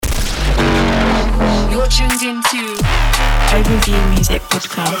tuned into Overview Music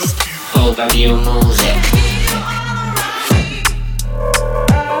Podcast. Overview Music.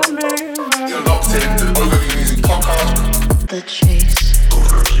 You're locked in to the Overview Music Podcast. The Chase.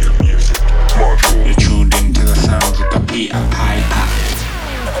 Overview Music. Module. You're tuned into the sounds of the Peter Piper.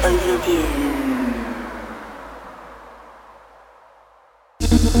 Overview.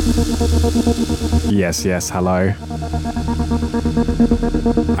 Yes, hello.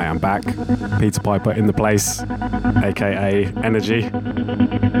 I am back. Peter Piper in the place, aka Energy.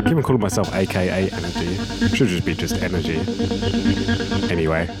 I keep on calling myself aka Energy. Should just be just Energy.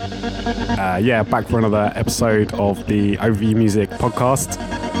 Anyway, back for another episode of the Overview Music Podcast.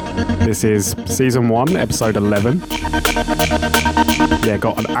 This is season 1, episode 11. Yeah,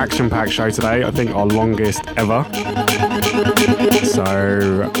 got an action-packed show today. I think our longest ever.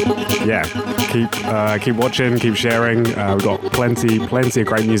 So, yeah, keep watching, keep sharing. We've got plenty of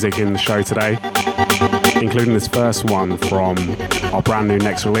great music in the show today, including this first one from our brand new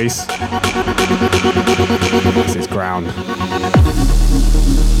next release. This is Ground,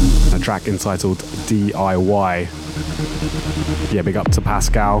 a track entitled DIY. Yeah, big up to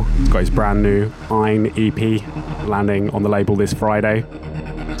Pascal. He's got his brand new Ein EP landing on the label this Friday.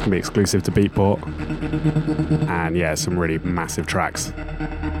 It's gonna be exclusive to Beatport. And yeah, some really massive tracks.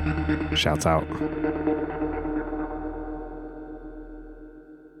 Shout out.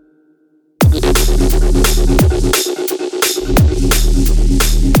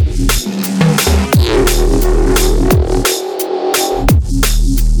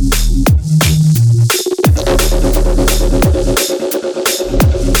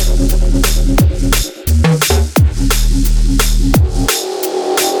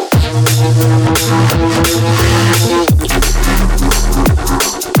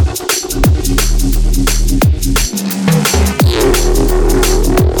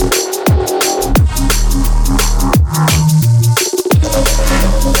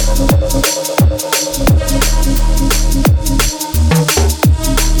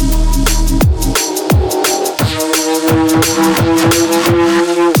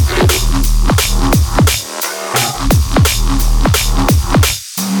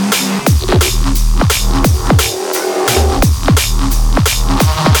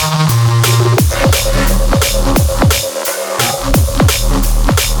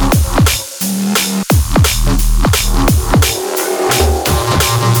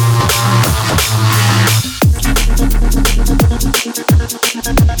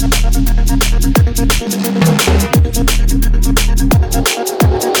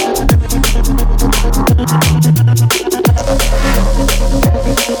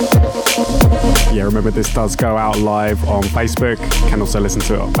 This does go out live on Facebook. You can also listen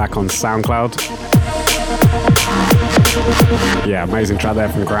to it back on SoundCloud. Yeah, amazing track there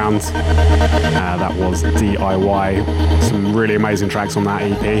from Ground. That was DIY. Some really amazing tracks on that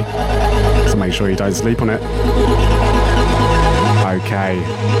EP. So make sure you don't sleep on it. Okay,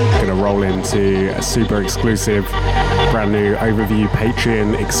 gonna roll into a super exclusive, brand new Overview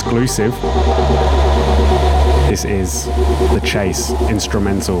Patreon exclusive. This is The Chase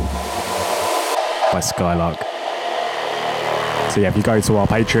Instrumental by Skylark. So yeah, if you go to our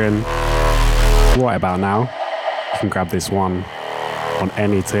Patreon right about now, you can grab this one on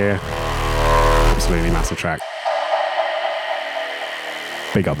any tier. Absolutely massive track.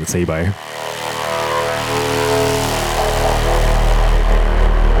 Big up the T-Bow.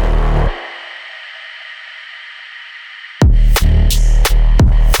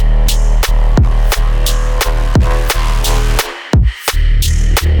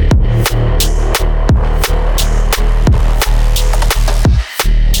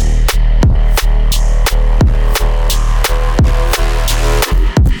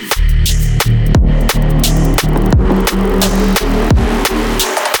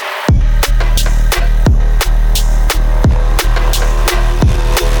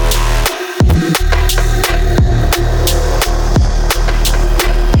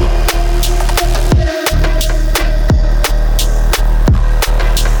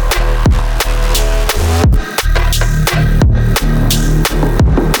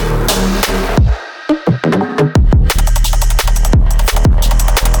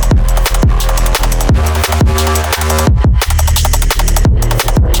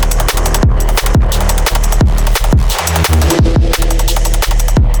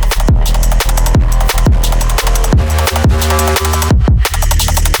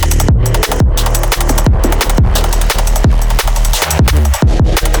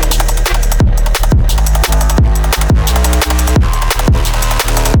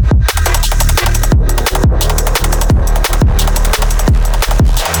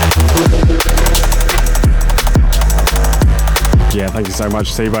 thank you so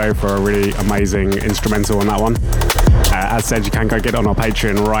much, Sibo, for a really amazing instrumental on that one. As said, you can go get it on our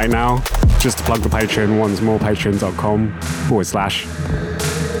Patreon right now. Just to plug the Patreon once more,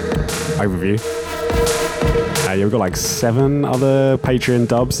 patreon.com/overview. You've got like 7 other Patreon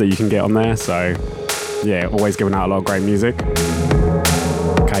dubs that you can get on there, so yeah, always giving out a lot of great music.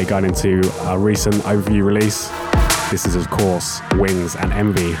 Okay, going into a recent overview release. This is, of course, Wings and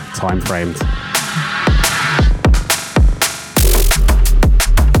Envy, Time Framed.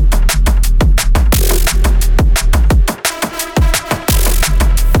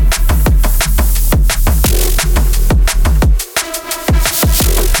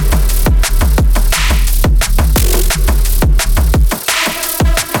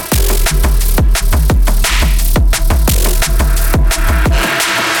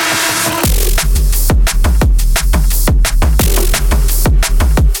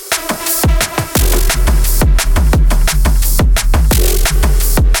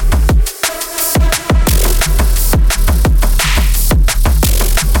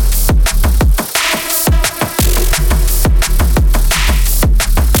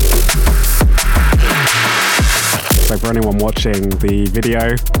 Anyone watching the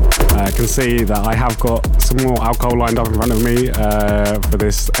video can see that I have got some more alcohol lined up in front of me for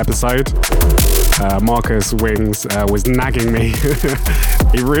this episode. Marcus Wings was nagging me.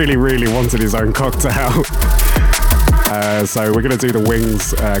 He really wanted his own cocktail. So we're going to do the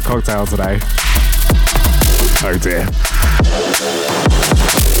Wings cocktail today. Oh dear.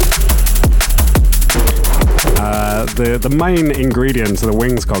 The main ingredient to the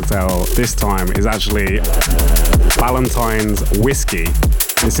Wings cocktail this time is actually Ballantine's whiskey.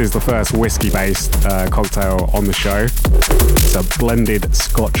 This is the first whiskey-based cocktail on the show. It's a blended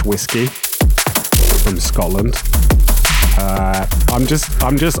Scotch whiskey from Scotland. I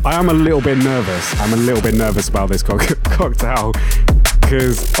am a little bit nervous. I'm a little bit nervous about this cocktail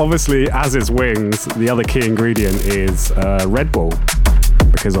because obviously, as is Wings, the other key ingredient is Red Bull.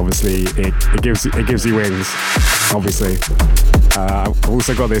 Because obviously it gives you wings. Obviously, I've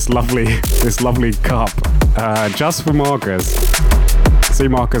also got this lovely cup just for Marcus. See,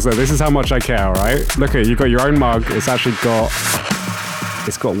 Marcus, this is how much I care. Right? Look at you got your own mug. It's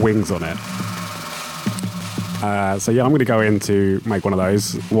got wings on it. So yeah, I'm going to go in to make one of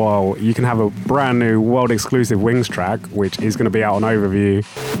those. While you can have a brand new world exclusive Wings track, which is going to be out on Overview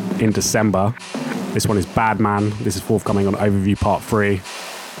in December. This one is Bad Man. This is forthcoming on Overview Part 3.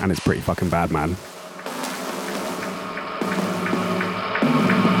 And it's pretty fucking bad, man.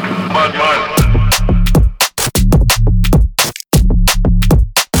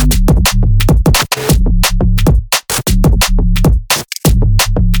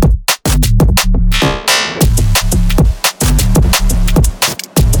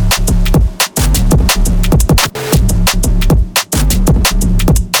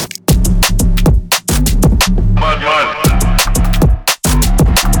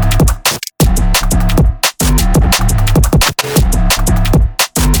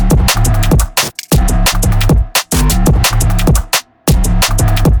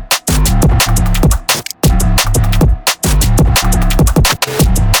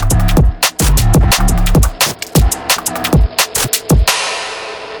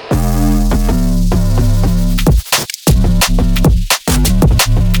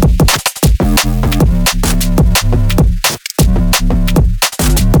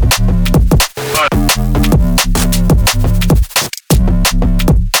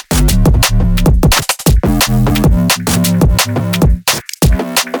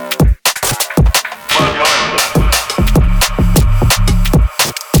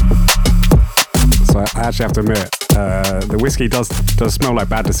 I actually have to admit, the whiskey does smell like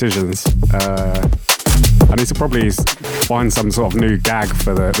bad decisions. I need to probably find some sort of new gag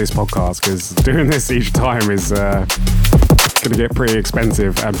for this podcast, because doing this each time is going to get pretty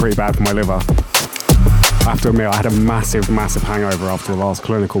expensive and pretty bad for my liver. I have to admit, I had a massive hangover after the last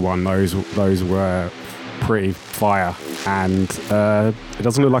clinical one. Those were pretty fire, and it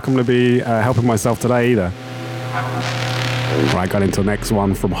doesn't look like I'm going to be helping myself today either. Right, got into the next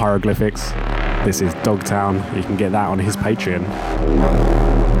one from Hieroglyphics. This is Dogtown. You can get that on his Patreon.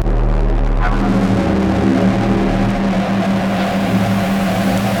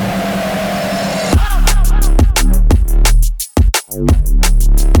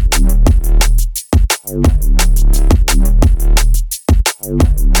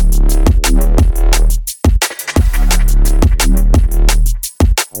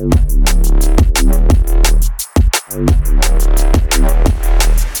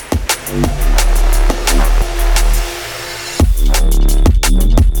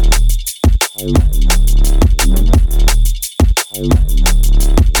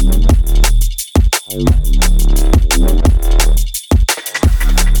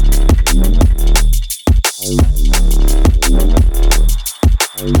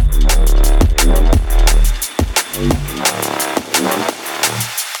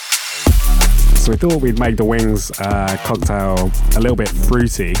 So we thought we'd make the Wings cocktail a little bit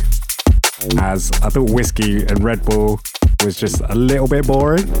fruity, as I thought whiskey and Red Bull was just a little bit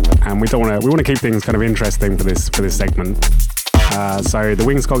boring, and we want to keep things kind of interesting for this segment. So the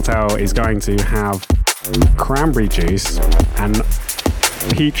Wings cocktail is going to have cranberry juice and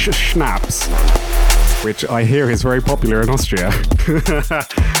peach schnapps, which I hear is very popular in Austria.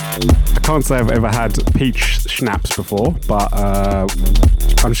 I can't say I've ever had peach schnapps before, but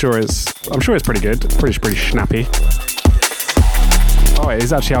I'm sure it's pretty good. Pretty snappy. Oh, it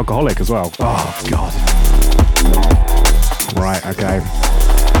is actually alcoholic as well. Oh god. Right, okay.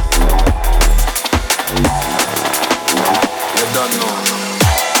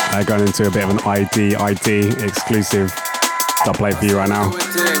 Going into a bit of an ID exclusive dub plate for you right now.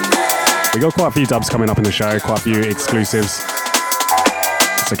 We got quite a few dubs coming up in the show, quite a few exclusives.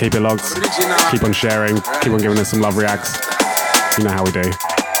 So keep it locked, keep on sharing, keep on giving us some love reacts. You know how we do.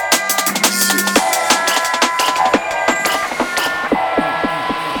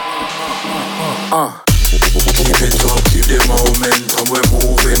 Keep it up, keep the momentum. We're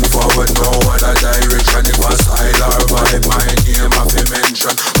moving forward, no other direction. If a style or vibe, my name I fi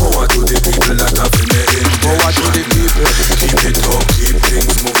mention. Power to the people that have been made. Power to the people. Keep it up, keep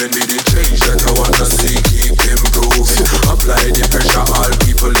things moving. Be the change that I wanna see. Keep improving. Apply the pressure, all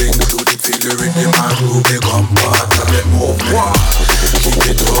people included. Feel the rhythm and groove. Become part of the movement. Keep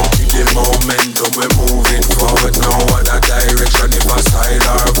it up, keep the momentum. We're moving forward, no other direction. If a style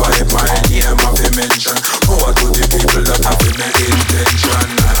or vibe, my name I fi mention. Power to the people that have been made intention.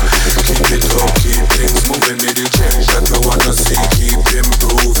 Keep it up, keep things moving. Be the change that we wanna see. Keep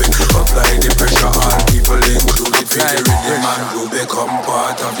improving. Apply the pressure, all people included. Feel the rhythm and you become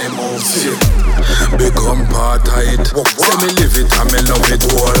part of the movement. Become part of it. Say me live it and me love it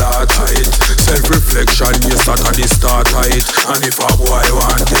wholehearted. Self-reflection, yes, that at the start of it. And if a boy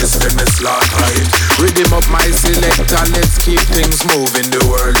want this, then me slaughter it. Rhythm up my selector, let's keep things moving. The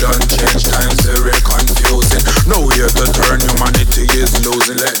world don't change, times very confusing. Nowhere to turn, humanity is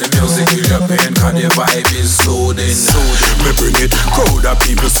losing. Let the music heal your pain, cause the vibe is soothing. Me bring it, crowd of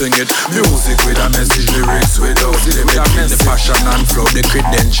people sing it. Music with a message, lyrics without limit. The passion and flow, the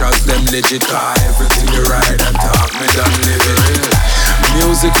credentials, them legit. Everything you write and talk, me done live it.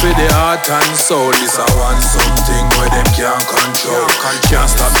 Music for the heart and soul is a one something where them can't control. Can't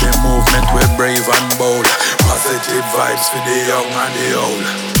stop the movement, we're brave and bold. Positive vibes for the young and the old.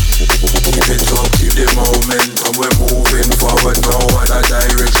 Keep it up, keep the momentum. We're moving forward, no other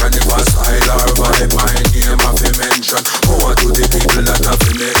direction. If a style or vibe, my name I fi mention. Power to the people that have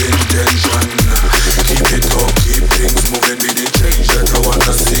been the intention. Keep it up, keep things moving. Be the change that I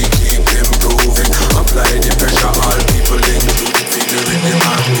wanna see. Keep improving. Apply the pressure, all people included. Feel the rhythm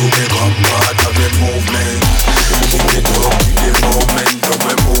and you become part of the movement. Keep it up, keep the momentum.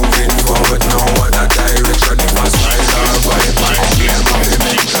 We're moving forward, no other direction. If a style or vibe, my name I fi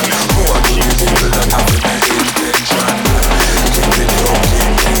mention. Power to the people that have been the intention. Keep it up,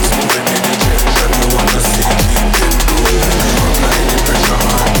 keep things moving. Be the change that we wanna see. Keep improving. Apply the pressure,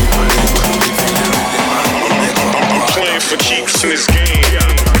 all people included. Feel the rhythm and you become part of the movement. Playing for keeps in this game.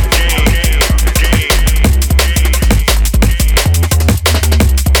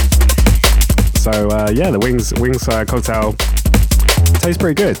 So yeah, the Wings cocktail tastes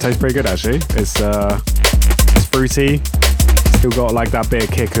pretty good actually. It's fruity, still got like that bit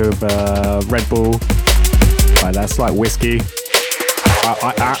of kick of Red Bull, like that slight whiskey.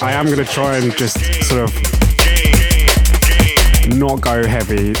 I am gonna try and just sort of not go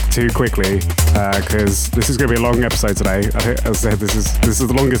heavy too quickly, because this is gonna be a long episode today. As I said, this is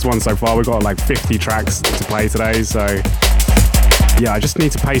the longest one so far. We've got like 50 tracks to play today, so yeah, I just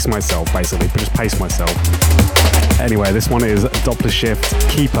need to pace myself, basically, just pace myself. Anyway, this one is Doppler Shift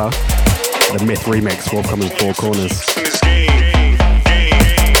Keeper, the Myth remix, forthcoming Four Corners.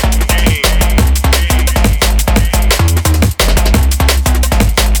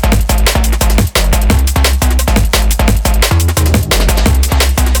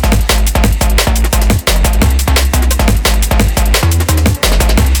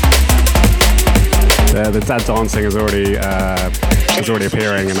 The dad dancing is already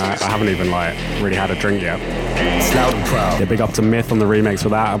appearing, and I haven't even like really had a drink yet. It's loud and proud. Yeah, big up to Myth on the remix for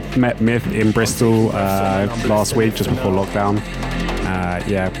that. I met Myth in Bristol last week, just before lockdown.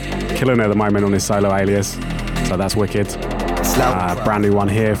 Yeah, killing it at the moment on his solo alias, so that's wicked. It's loud and proud. Brand new one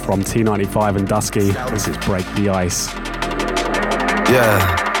here from T95 and Dusky. This is Break the Ice.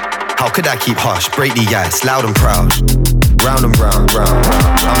 Yeah, how could I keep hush? Break the ice, loud and proud. round and round, round.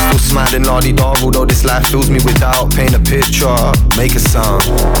 I'm still smiling la-di-da, although this life fills me with doubt. Paint a picture, make a sound.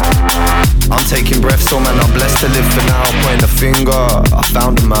 I'm taking breaths, so man, I'm blessed to live for now. Pointing a finger, I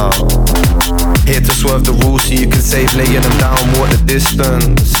found them out. Here to swerve the rules so you can save laying them down. Walk the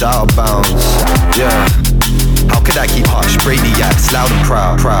distance, out of bounds. Yeah, how could I keep hush? Brady acts loud and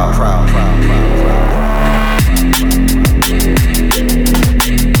proud, proud, proud, proud, proud.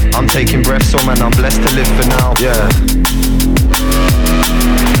 I'm taking breaths, so man, I'm blessed to live for now. Yeah.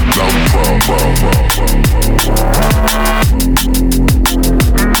 Loud and proud, proud, proud, proud.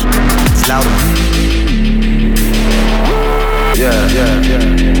 It's loud and yeah.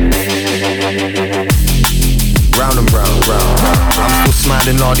 Round and round, round. I'm still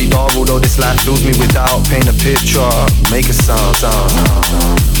smiling la-di-da, although this life fills me with doubt. Paint a picture, make a sound, sound.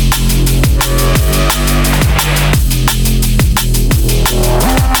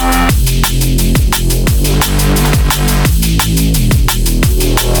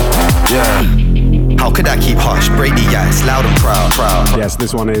 Yeah. How could I keep hush? Brady, yeah, it's loud and proud, proud. Yes,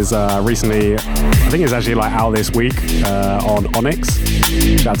 this one is recently, I think it's actually like out this week on Onyx.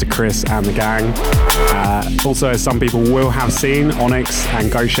 Shout out to Chris and the gang. Also, as some people will have seen, Onyx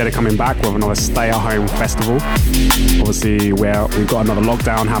and Ghost Shed are coming back with another stay-at-home festival. Obviously, we've got another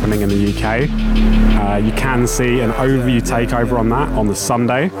lockdown happening in the UK. You can see an overview takeover on that on the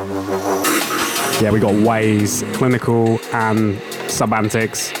Sunday. Yeah, we got Waze, Clinical, and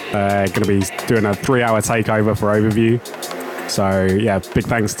Subantics going to be doing a 3-hour takeover for Overview. So yeah, big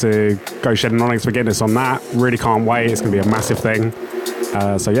thanks to Ghost Shed and Onyx for getting us on that. Really can't wait. It's going to be a massive thing.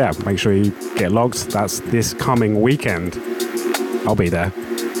 So yeah, make sure you get logged. That's this coming weekend. I'll be there.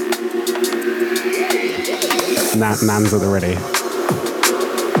 Nan's at the ready.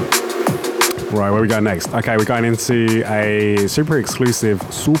 Right, where we go next? Okay, we're going into a super exclusive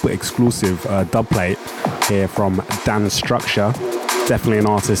dub plate here from Dan Structure. Definitely an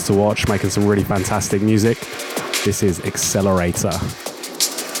artist to watch, making some really fantastic music. This is Accelerator.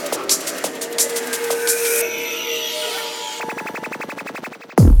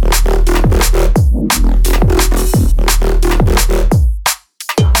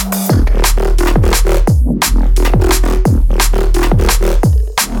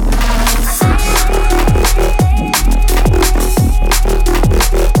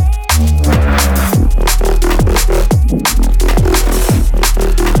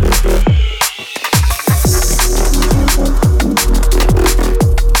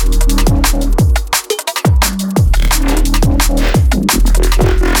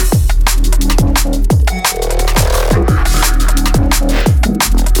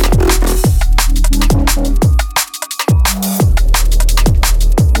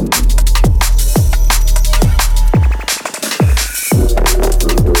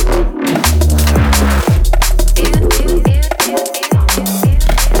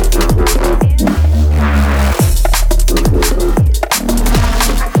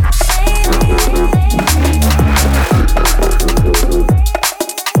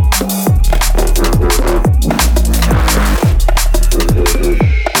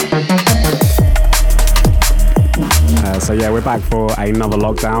 Back for another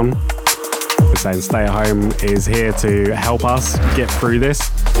lockdown. We're saying stay at home is here to help us get through this.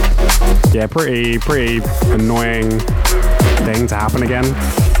 Yeah, pretty annoying thing to happen again,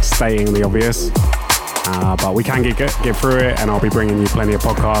 stating the obvious. But we can get through it, and I'll be bringing you plenty of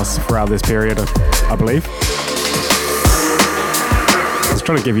podcasts throughout this period, I believe. I was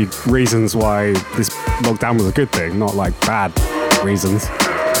trying to give you reasons why this lockdown was a good thing, not like bad reasons.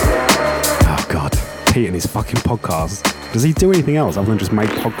 Oh God, Pete and his fucking podcast. Does he do anything else other than just make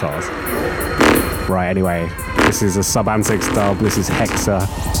podcasts? Right, anyway, this is a Subantics dub. This is Hexa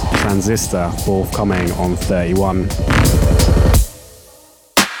Transistor, forthcoming on 31.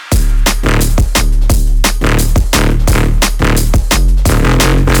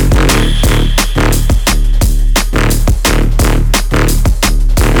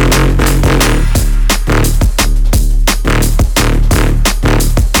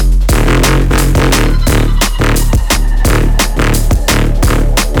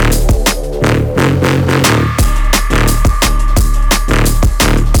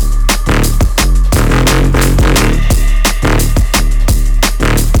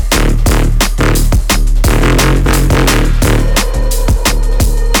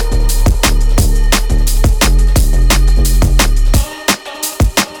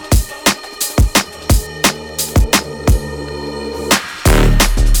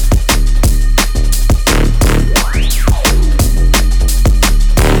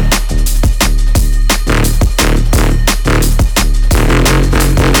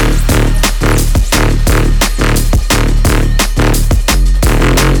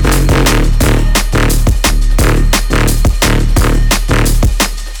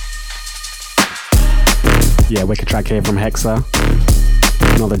 Yeah, wicked track here from Hexa.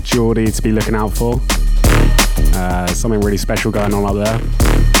 Another Geordie to be looking out for. Something really special going on up there.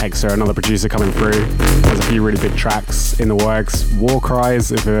 Hexa, another producer coming through. There's a few really big tracks in the works. War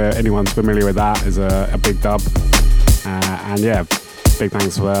Cries, if anyone's familiar with that, is a big dub. And yeah, big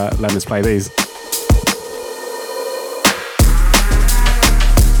thanks for letting us play these.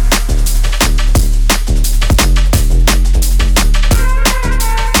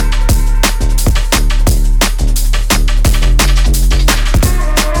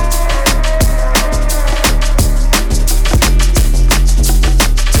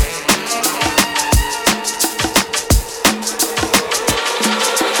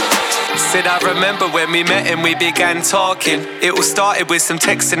 I remember when we met and we began talking. It all started with some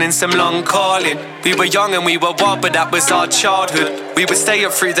texting and some long calling. We were young and we were wild, but that was our childhood. We would stay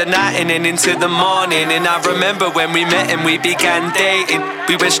up through the night and then into the morning. And I remember when we met and we began dating.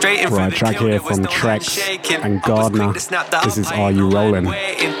 We went straight in right, track here from Trex and Gardner. This is Are You Rolling?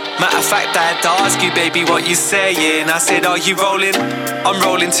 Matter of fact, I had to ask you, baby, what you saying. I said, are you rolling? I'm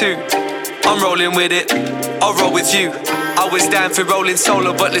rolling too. I'm rolling with it. I'll roll with you. I was down for rolling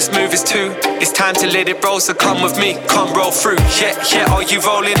solo, but let's move as two. It's time to let it roll, so come with me, come roll through. Yeah, yeah, are you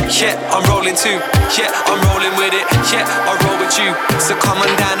rolling? Yeah, I'm rolling too. Yeah, I'm rolling with it. Yeah, I'll roll with you. So come on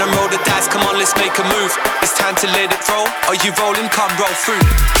down and roll the dice. Come on, let's make a move. It's time to let it roll. Are you rolling? Come roll through.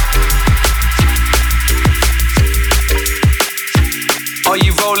 Are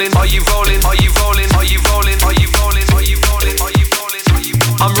you rolling? Are you rolling? Are you rolling? Are you rolling? Are you rolling? Are you rolling? Are you rolling? Are you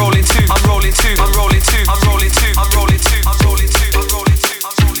rolling? I'm rolling too. I'm rolling too. I'm rolling too. I'm rolling too. I'm rolling too. I'm rolling too. I'm rolling too.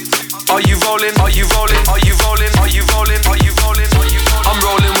 I'm rolling too. Are you rolling? Are you rolling? Are you rolling? Are you rolling? Are you rolling? Are you rolling? I'm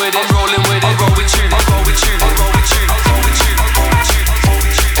rolling with it. I'm rolling with it. I'll roll with you. I'll roll with you. I'll roll with you. I'll roll with you. I'll roll with you. I'll roll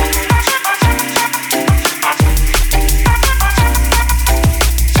with you.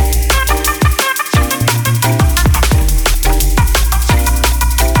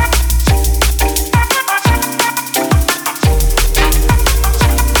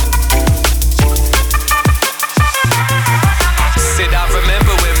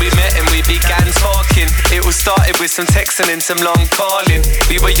 Started with some texting and some long calling.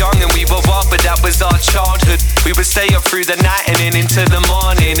 We were young and we were wild, but that was our childhood. We would stay up through the night and then into the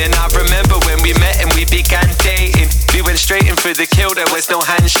morning. And I remember when we met and we began dating. We went straight in for the kill, there was no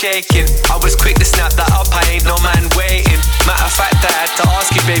handshaking. I was quick to snap that up, I ain't no man waiting. Matter of fact, I had to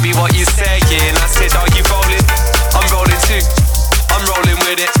ask you, baby, what you saying. I said, are you rolling? I'm rolling too. I'm rolling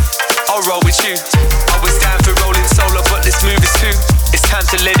with it. I'll roll with you. I was down for rolling solo, but let's move as two. It's time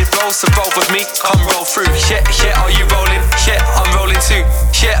to let it roll, so roll with me, come roll through. Yeah, yeah, are you rolling? Yeah, I'm rolling too.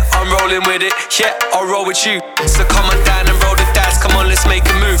 Yeah, I'm rolling with it. Yeah, I'll roll with you. So come on down and roll the dice. Come on, let's make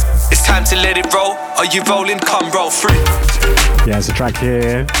a move. It's time to let it roll. Are you rolling? Come roll through. Yeah, it's a track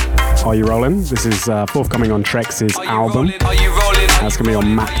here. Are You Rolling? This is forthcoming on Trex's album. That's going to be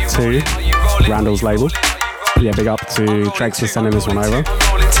on Map 2, Randall's label. Yeah, big up to Trex for sending this one over.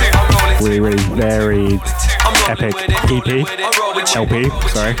 Really, really varied, epic EP, LP,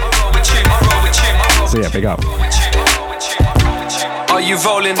 sorry. So yeah, big up. Are you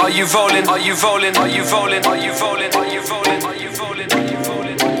rolling? Are you rolling? Are you rolling? Are you rolling? Are you rolling? Are you rolling? Are you rolling? Are you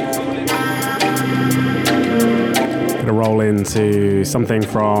rolling? Gonna roll into something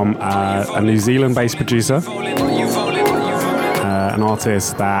from a New Zealand-based producer, an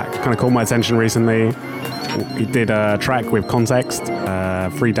artist that kind of caught my attention recently. He did a track with Context,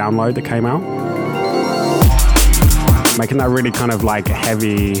 free download that came out. Making that really kind of like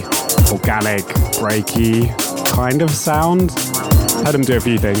heavy, organic, breaky kind of sound. Heard him do a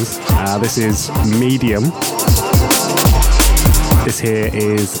few things. This is Medium. This here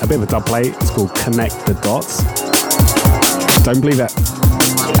is a bit of a dub plate. It's called Connect the Dots. Don't believe that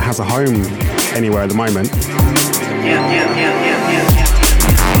it has a home anywhere at the moment.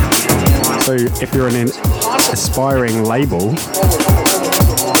 So if you're an aspiring label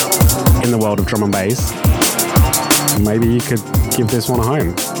in the world of drum and bass, maybe you could give this one a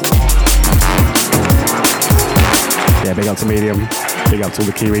home. Yeah, big up to Medium, big up to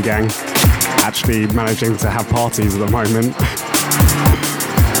the Kiwi gang. Actually managing to have parties at the moment.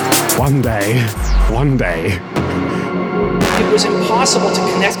 One day. It was impossible to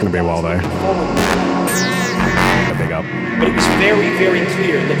connect. It's gonna be a while though. Yeah, big up. But it was very, very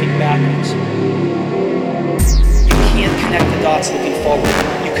clear looking backwards. You can't connect the dots looking forward.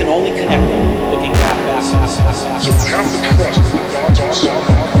 You can only connect them looking back. So we have to trust the dots are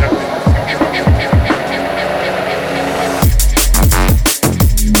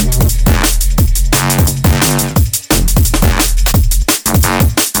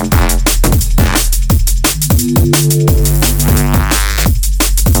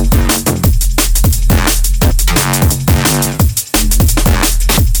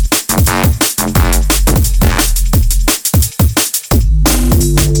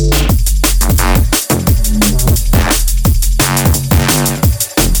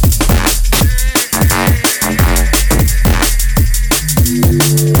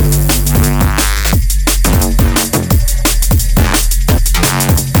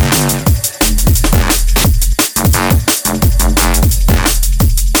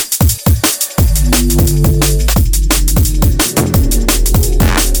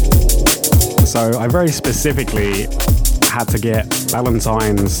I very specifically had to get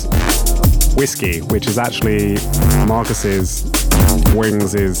Ballantine's whiskey, which is actually Marcus's,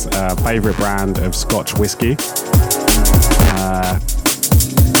 Wings' favourite brand of Scotch whiskey.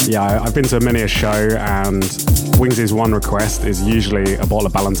 Yeah, I've been to many a show, and Wings' one request is usually a bottle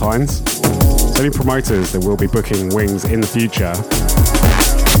of Ballantine's. So any promoters that will be booking Wings in the future,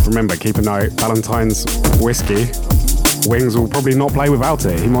 remember, keep a note, Ballantine's whiskey, Wings will probably not play without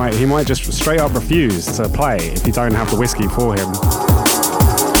it. He might just straight up refuse to play if you don't have the whiskey for him.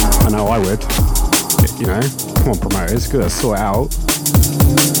 I know I would. You know, come on promoters, gotta sort it out.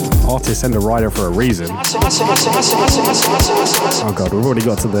 Artists send a rider for a reason. Oh god, we've already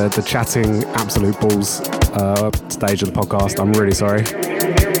got to the chatting absolute balls stage of the podcast. I'm really sorry.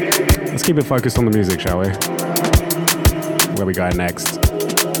 Let's keep it focused on the music, shall we? Where we going next?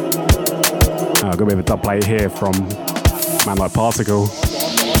 Got a bit of a dub plate here from Man Like Particle.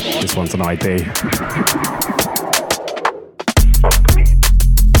 This one's an ID.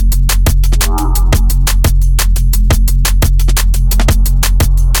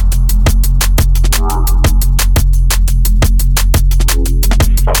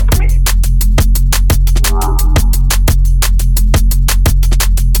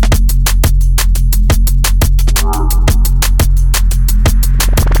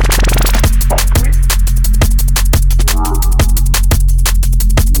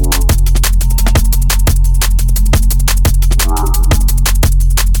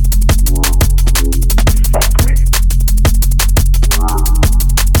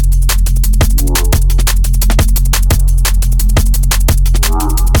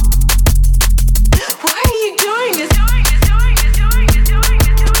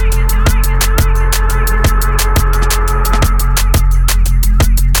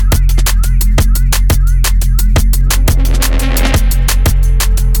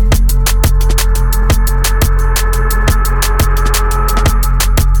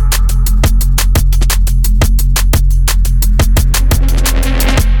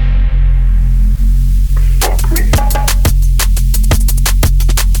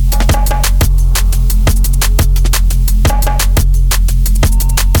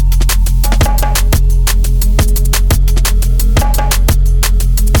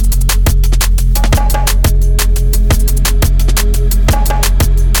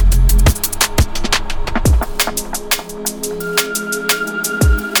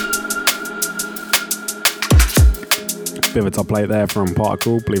 Bit of a top plate there from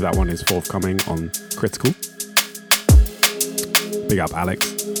Particle. I believe that one is forthcoming on Critical. Big up,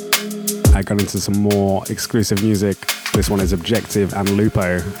 Alex. I got into some more exclusive music. This one is Objective and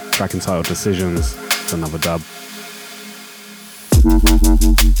Lupo, track entitled Decisions. It's another dub.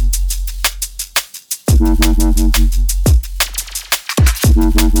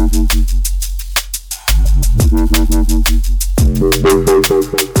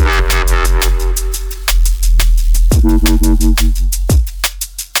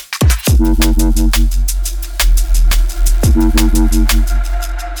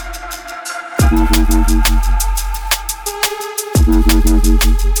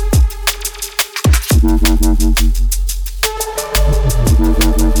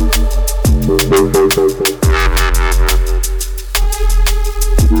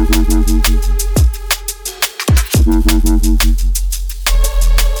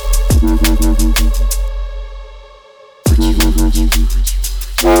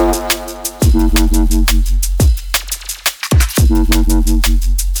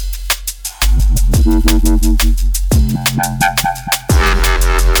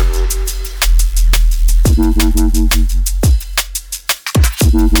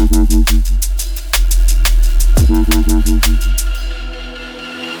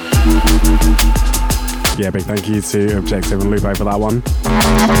 Yeah, big thank you to Objective and Lupo for that one.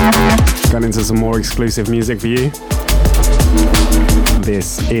 Going into some more exclusive music for you.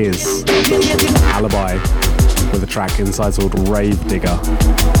 This is Alibi with a track entitled Rave Digger.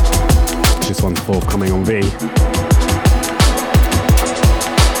 This one's forthcoming on V.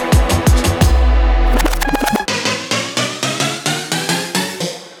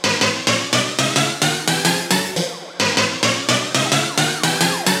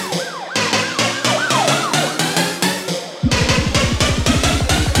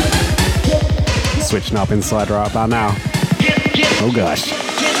 Switching up inside right about now. Oh gosh.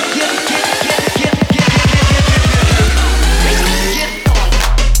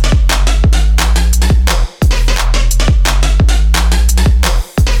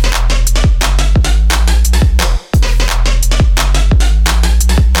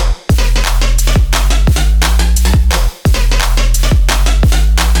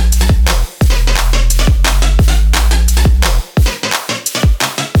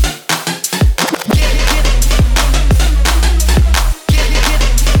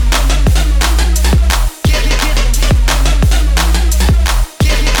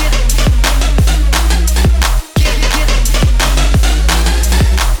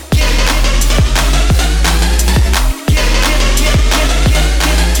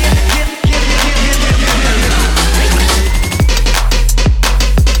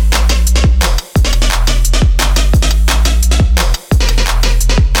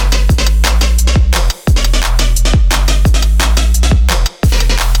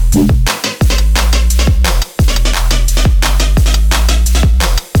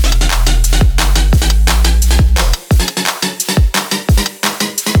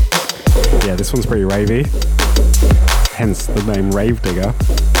 ravey. Hence the name Rave Digger.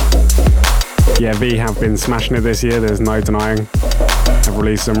 Yeah, V have been smashing it this year, there's no denying. Have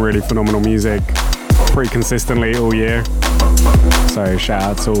released some really phenomenal music pretty consistently all year. So shout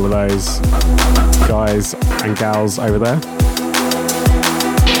out to all of those guys and gals over there.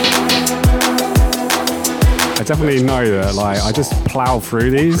 I definitely know that I just plow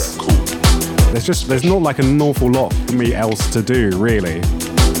through these. There's not like an awful lot for me else to do really,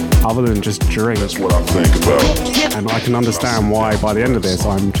 other than just drink. That's what I think about. And I can understand why by the end of this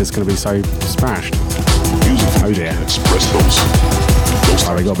I'm just going to be so smashed. Oh dear. Express those.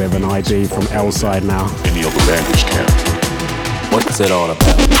 Alright, we got a bit of an ID from L side now. Any other language can. What's it all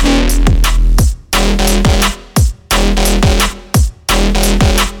about?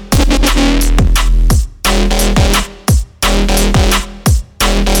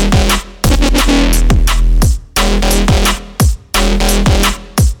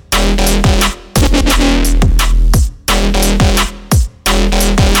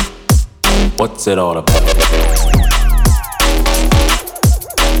 What's it all about?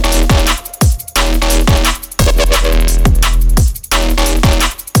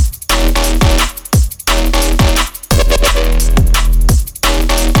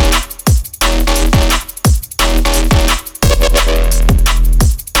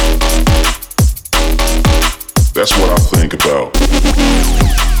 That's what I think about.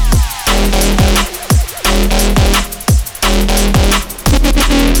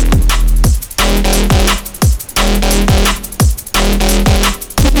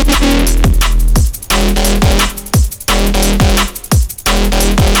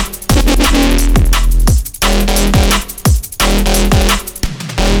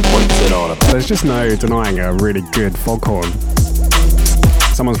 There's just no denying a really good foghorn.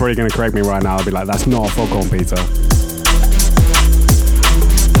 Someone's probably going to correct me right now. I'll be like, that's not a foghorn, Peter.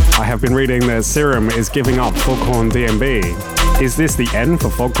 I have been reading that Serum is giving up foghorn DMB. Is this the end for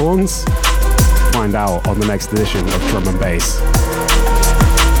foghorns? Find out on the next edition of Drum and Bass.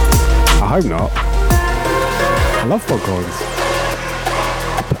 I hope not. I love foghorns.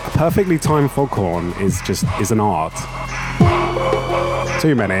 A perfectly timed foghorn is an art.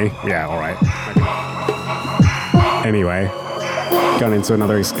 Too many? Yeah, alright. Anyway, going into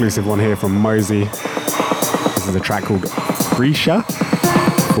another exclusive one here from Mosey. This is a track called Grisha,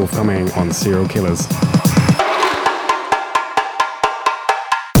 forthcoming on Serial Killers.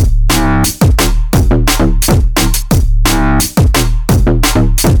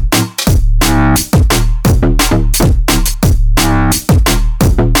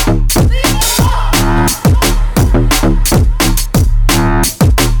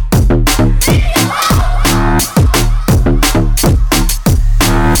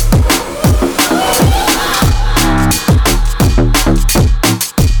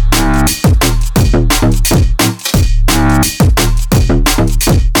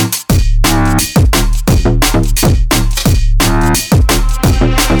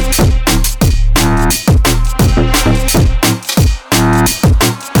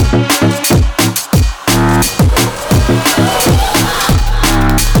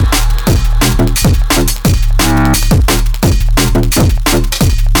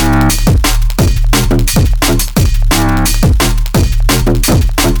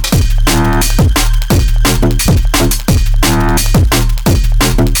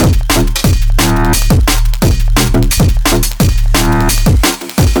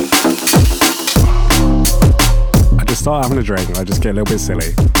 Start having a drink, I just get a little bit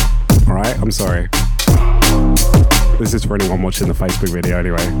silly. Alright, I'm sorry. This is for anyone watching the Facebook video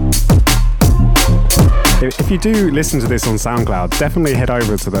anyway. If you do listen to this on SoundCloud, definitely head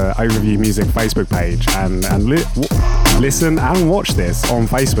over to the Overview Music Facebook page and listen and watch this on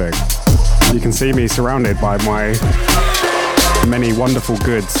Facebook. You can see me surrounded by my many wonderful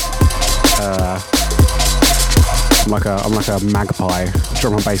goods. I'm like a magpie,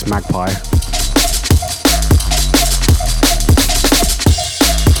 drum and bass magpie.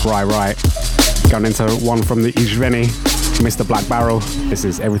 Right. Going into one from the Ijveni, Mr. Black Barrel. This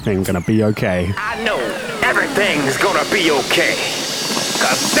is Everything Gonna Be Okay. I know everything's gonna be okay.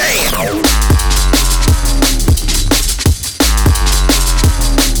 'Cause damn!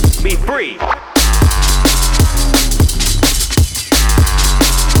 Be free.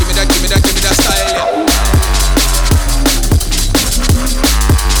 Give me that style.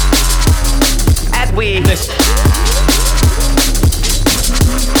 As we listen.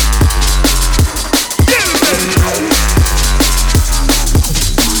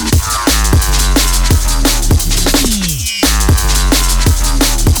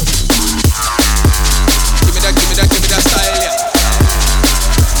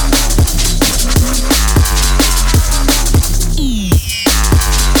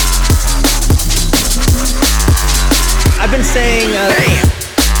 saying.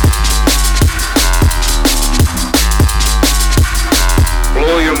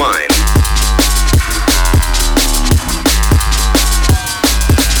 Blow your mind.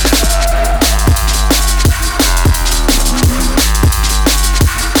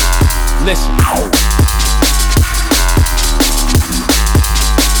 Listen.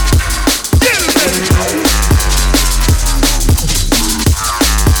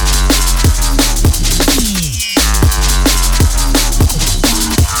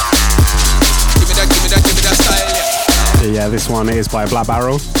 Yeah, this one is by Black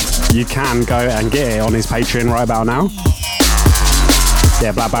Barrel. You can go and get it on his Patreon right about now.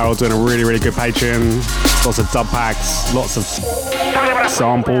 Yeah, Black Barrel doing a really, really good Patreon. Lots of dub packs, lots of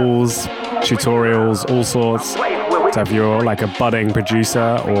samples, tutorials, all sorts. So if you're like a budding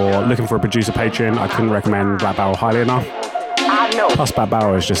producer or looking for a producer Patreon, I couldn't recommend Black Barrel highly enough. Plus, Black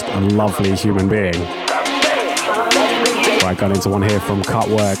Barrel is just a lovely human being. Right, got into one here from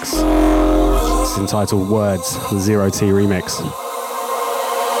Cutworks. It's entitled Words, the Zero T remix.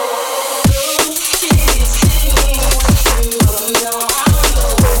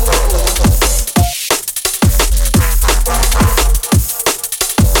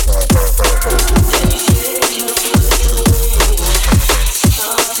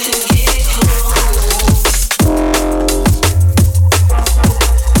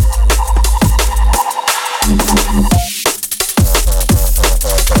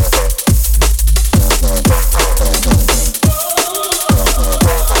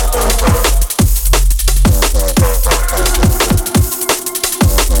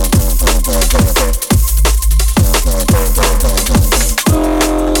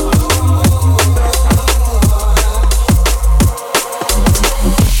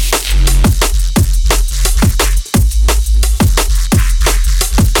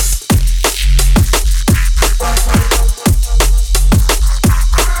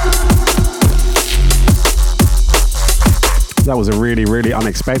 That was a really, really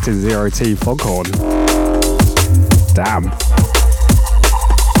unexpected Zero T foghorn. Damn.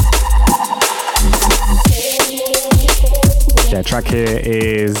 Yeah, track here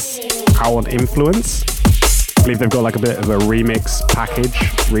is Out on Influence. I believe they've got like a bit of a remix package,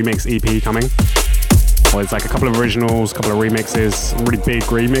 remix EP coming. Well, it's like a couple of originals, a couple of remixes, some really big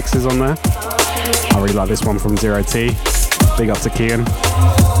remixes on there. I really like this one from Zero T. Big up to Kian.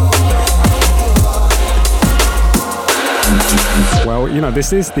 Well, you know,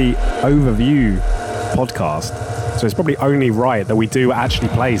 this is the Overview podcast, so it's probably only right that we do actually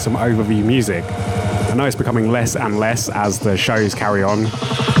play some Overview music. I know it's becoming less and less as the shows carry on,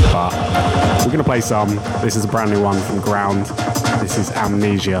 but we're going to play some. This is a brand new one from Ground. This is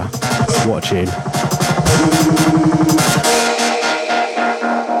Amnesia. Watching.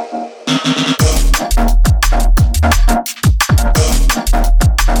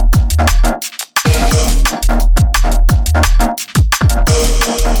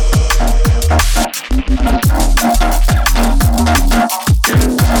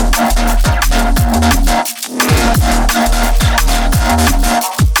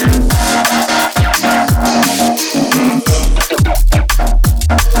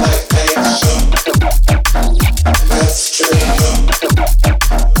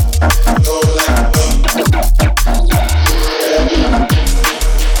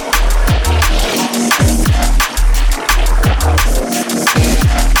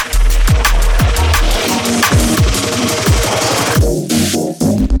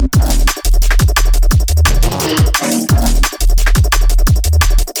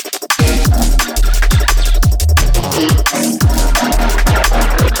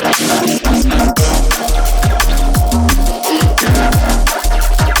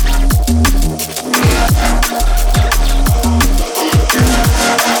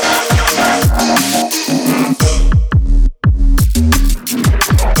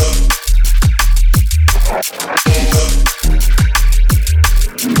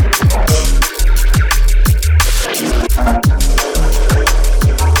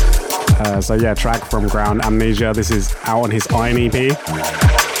 So yeah, track from Ground, Amnesia. This is out on his Iron EP.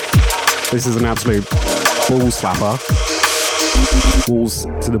 This is an absolute ball slapper. Balls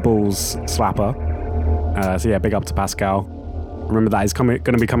to the balls slapper. So yeah, big up to Pascal. Remember that is going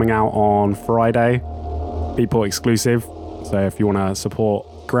to be coming out on Friday. Beatport exclusive. So if you want to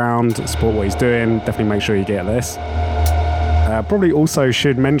support Ground, support what he's doing, definitely make sure you get this. Probably also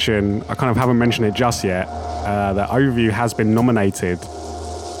should mention, I kind of haven't mentioned it just yet, that Overview has been nominated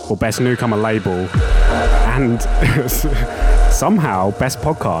for Best Newcomer Label and somehow Best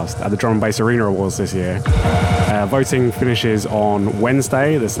Podcast at the Drum and Bass Arena Awards this year. Voting finishes on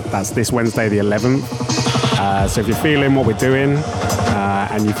Wednesday. That's this Wednesday the 11th So if you're feeling what we're doing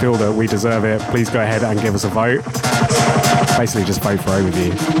and you feel that we deserve it, please go ahead and give us a vote. Basically just vote for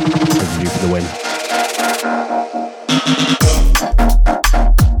Overview. Overview for the win.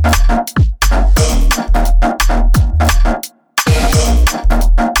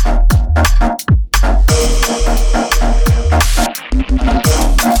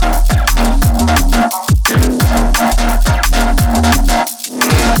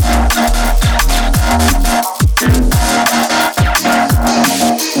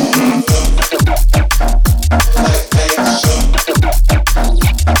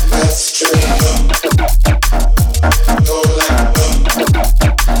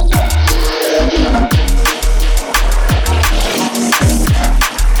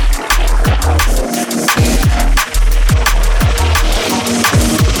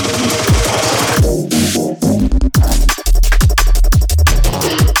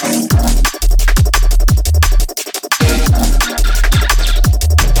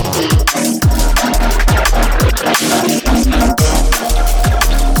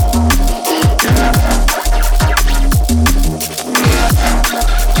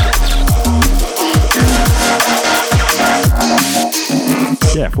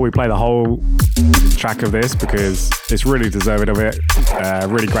 Before we play the whole track of this, because it's really deserving of it.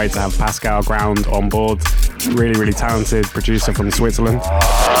 Really great to have Pascal Ground on board. Really talented producer from Switzerland.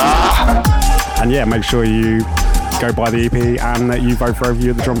 And yeah, make sure you go buy the EP and that you vote for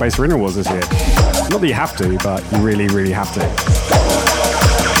Overview at the Drum Bass Arena Awards this year. Not that you have to, but you really have to.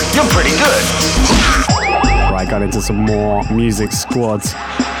 You're pretty good. Right, got into some more Music Squads.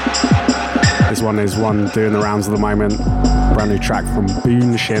 This one is one doing the rounds at the moment. Brand new track from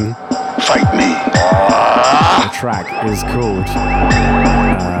Boonshin. Fight me. The track is called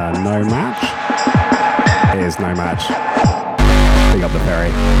No Match. It is No Match. Big up the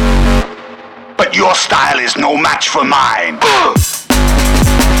ferry. But your style is no match for mine.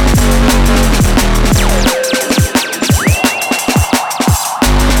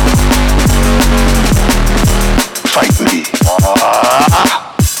 Fight me.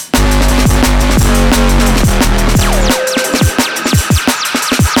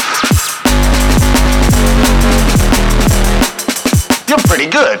 You're pretty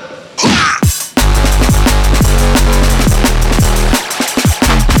good.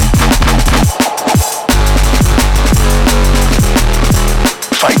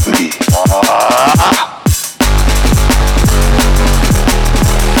 Fight me.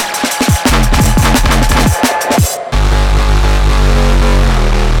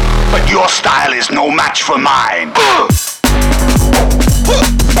 But your style is no match for mine.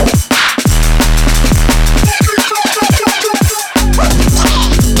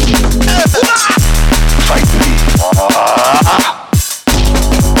 Fight me.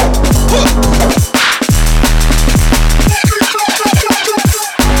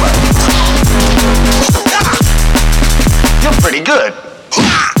 You're pretty good.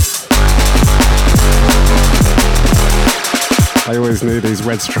 I always knew these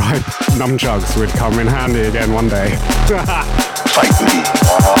red stripe nunchucks would come in handy again one day. Fight me.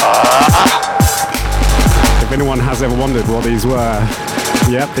 If anyone has ever wondered what these were,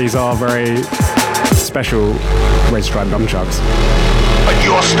 yep, these are very special red stripe nunchucks. But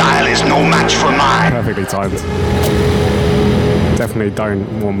your style is no match for mine. Perfectly timed. Definitely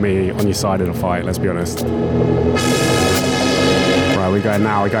don't want me on your side in a fight, let's be honest. Right, we're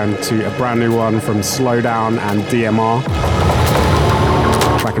going to a brand new one from Slowdown and DMR.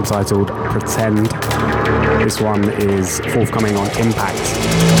 Track entitled Pretend. This one is forthcoming on Impact.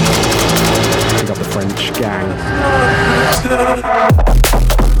 We got the French gang.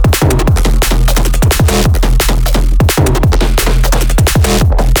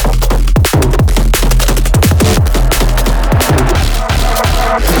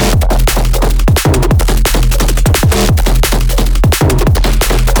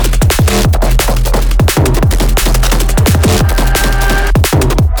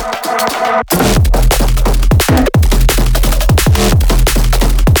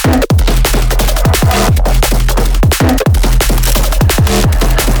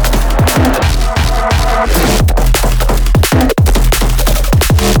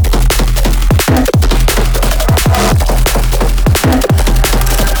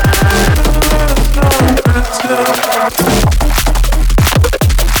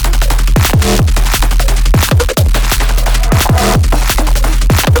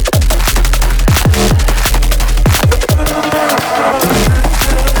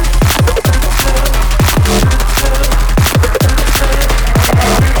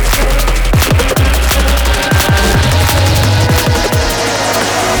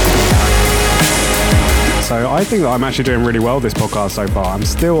 So I think that I'm actually doing really well this podcast so far. I'm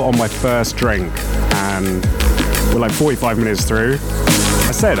still on my first drink and we're like 45 minutes through.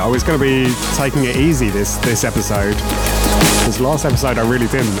 I said I was going to be taking it easy this episode. This last episode I really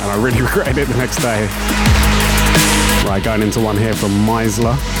didn't, and I really regretted it the next day. Right, going into one here from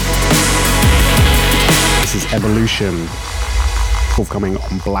Meisler. This is Evolution, forthcoming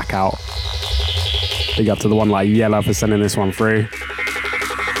on Blackout. Big up to the one like Yella for sending this one through.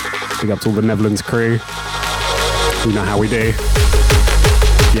 Big up to all the Netherlands crew. You know how we do.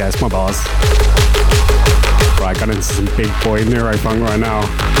 Yeah, it's my bars. Right, going into some big boy neurofunk right now.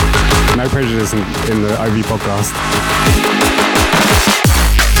 No prejudice in the OV podcast.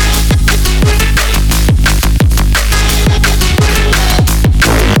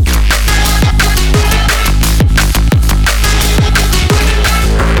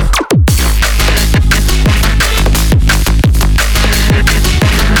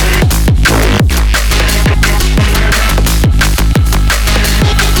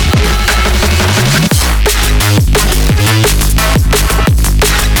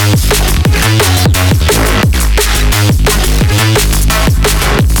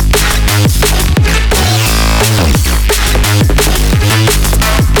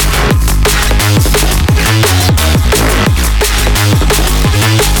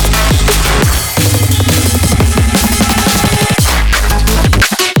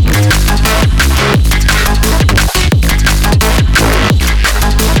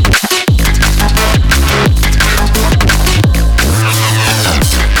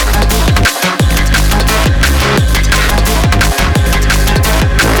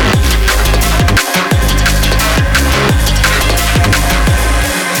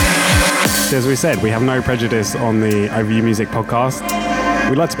 As we said, we have no prejudice on the OVU Music podcast.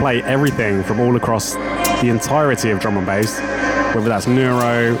 We like to play everything from all across the entirety of drum and bass, whether that's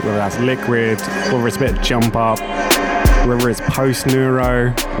neuro, whether that's liquid, whether it's a bit of jump up, whether it's post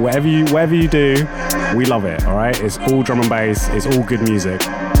neuro, whatever you do, we love it. All right, it's all drum and bass. It's all good music.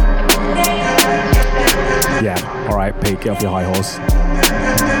 Yeah. All right, Pete, get off your high horse.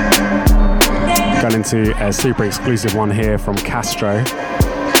 Going into a super exclusive one here from Castro.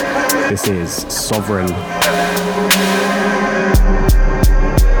 This is Sovereign.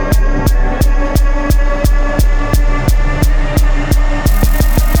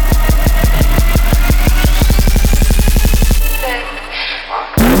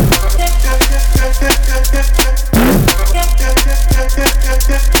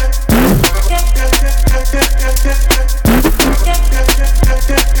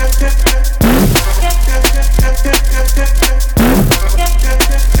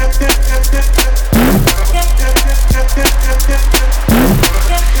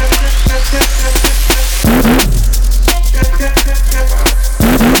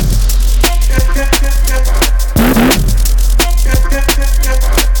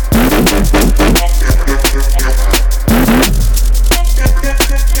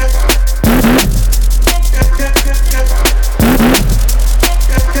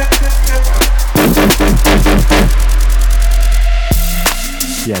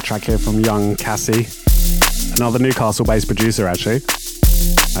 Track here from Young Cassie, another Newcastle-based producer actually.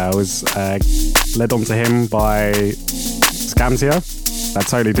 I was led on to him by Scantia. That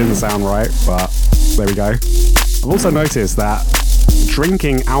totally didn't sound right, but there we go. I've also noticed that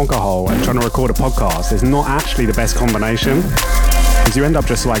drinking alcohol and trying to record a podcast is not actually the best combination, because you end up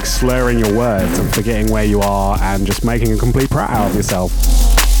just like slurring your words and forgetting where you are and just making a complete prat out of yourself.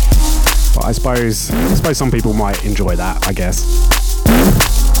 But I suppose some people might enjoy that, I guess.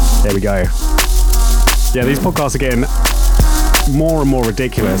 There we go. Yeah, these podcasts are getting more and more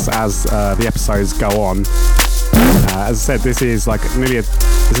ridiculous as the episodes go on. As I said, this is like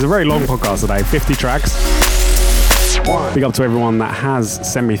this is a very long podcast today, 50 tracks. Big up to everyone that has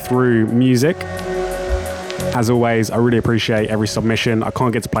sent me through music. As always, I really appreciate every submission. I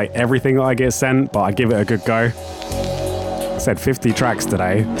can't get to play everything that I get sent, but I give it a good go. I said 50 tracks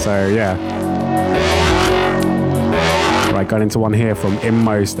today, so yeah. Right, going into one here from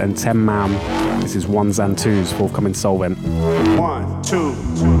Inmost and 10 Man. This is Ones and Twos, forthcoming Solvent. 1, 2.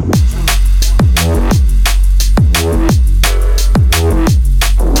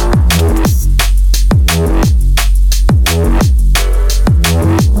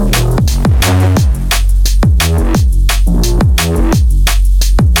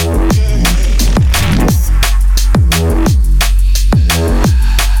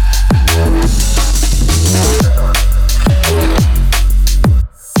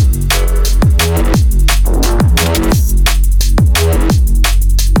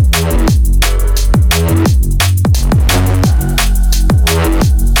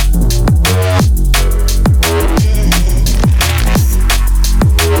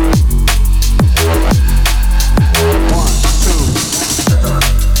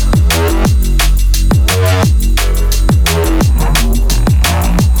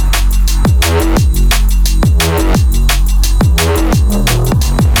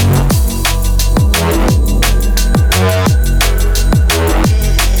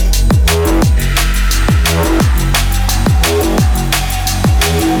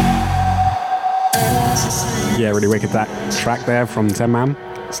 really wicked that track there from 10 Man.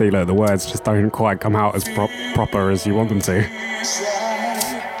 See, look, the words just don't quite come out as proper as you want them to.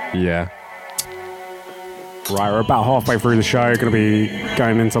 Yeah. Right, we're about halfway through the show. Gonna be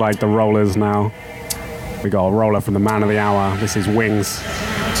going into like the rollers now. We got a roller from the man of the hour. This is Wings.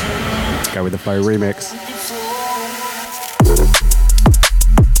 Go with the Flow remix.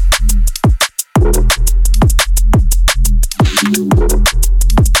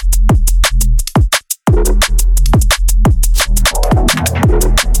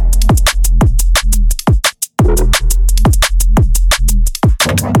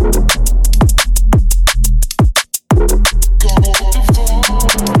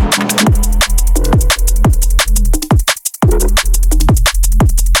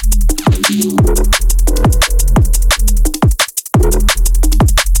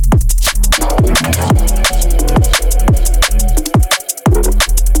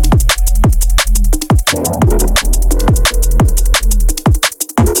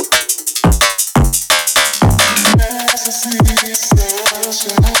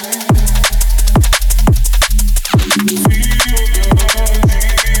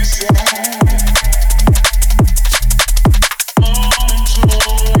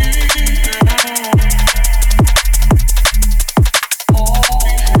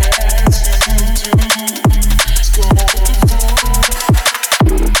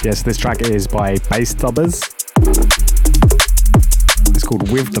 Yes, this track is by Bass Dubbers. It's called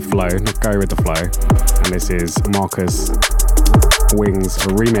With the Flow, Go With the Flow. And this is Marcus Wings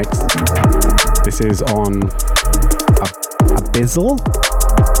remix. This is on Abyssal.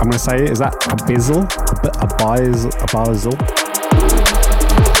 I'm going to say, is that Abyssal? Abyssal?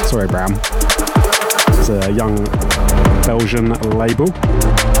 Sorry, Bram. It's a young Belgian label.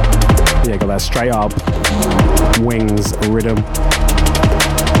 Yeah, got that straight up Wings rhythm.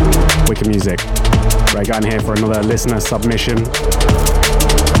 Wicked music. We're going here for another listener submission.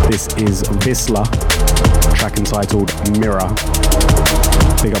 This is Visla, track entitled Mirror.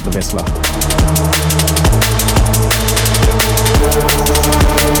 Big up the Visla.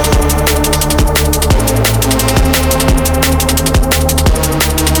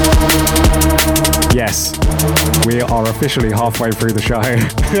 Yes, we are officially halfway through the show.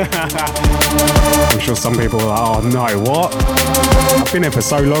 I'm sure some people are like, oh no, what? I've been here for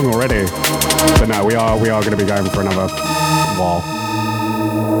so long already. But no, we are going to be going for another while.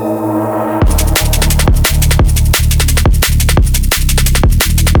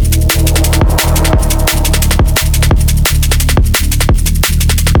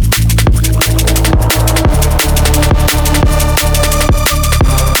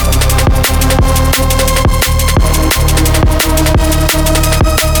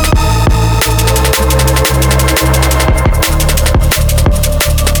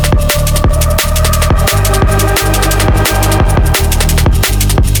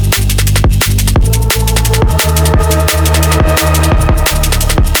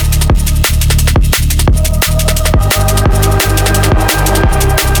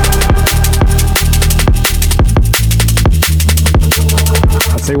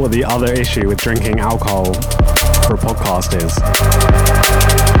 What the other issue with drinking alcohol for a podcast is.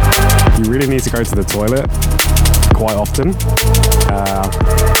 You really need to go to the toilet quite often.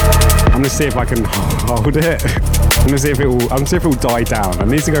 I'm gonna see if I can hold it. I'm gonna see if it will die down. I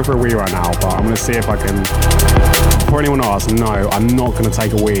need to go for a wee right now, but I'm gonna see if I can. Before anyone asks, no, I'm not gonna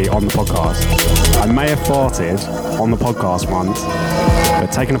take a wee on the podcast. I may have farted on the podcast once,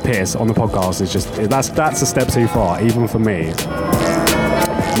 but taking a piss on the podcast is just that's a step too far, even for me.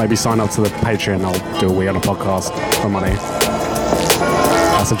 Maybe sign up to the Patreon. I'll do a wee on a podcast for money.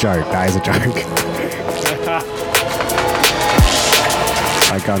 That's a joke. That is a joke.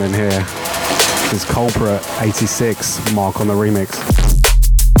 I got in here. This Culprit 86 Mark on the remix.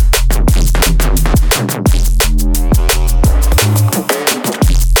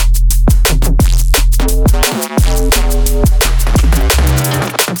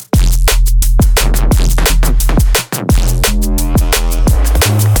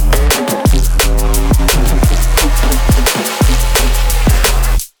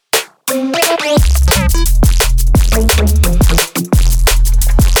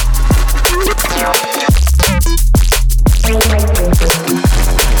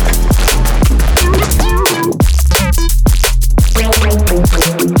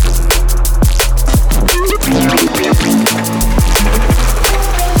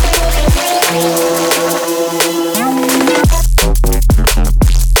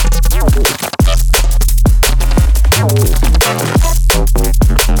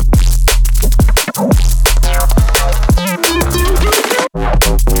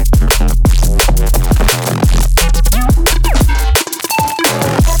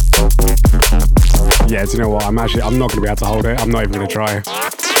 Do you know what? I'm not going to be able to hold it. I'm not even going to try.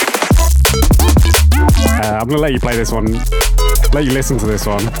 I'm going to let you play this one. Let you listen to this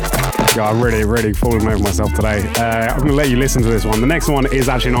one. Yeah, I'm really, really falling over myself today. I'm going to let you listen to this one. The next one is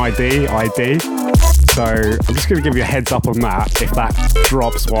actually an ID. So I'm just going to give you a heads up on that if that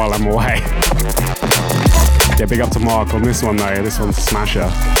drops while I'm away. Yeah, big up to Mark on this one though. This one's a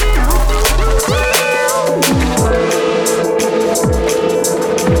smasher.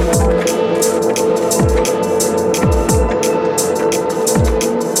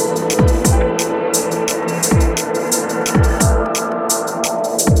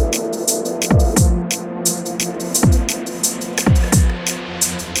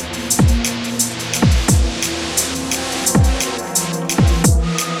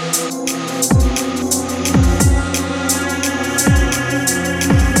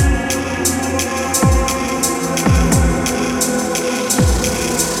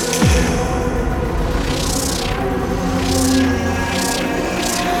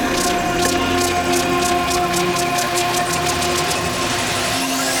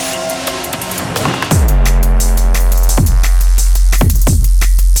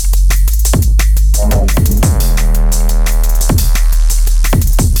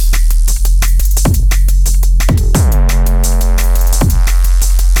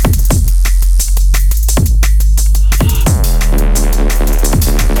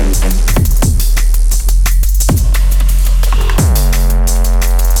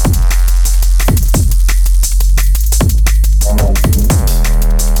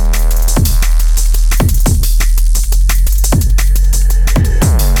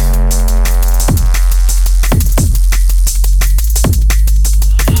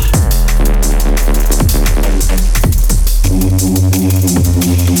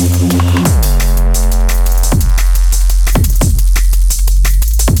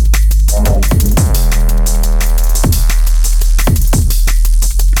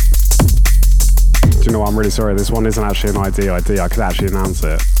 Sorry, this one isn't actually an ID. I could actually announce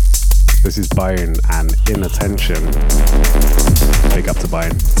it. This is Bone and Inattention. Big up to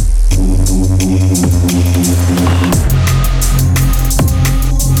Bone.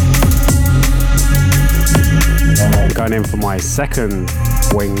 I'm going in for my second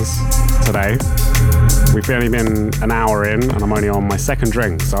Wings today. We've only been an hour in and I'm only on my second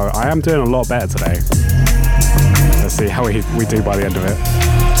drink, so I am doing a lot better today. Let's see how we do by the end of it.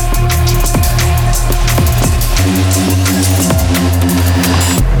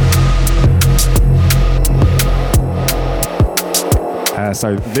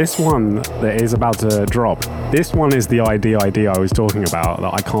 So this one that is about to drop, this one is the ID I was talking about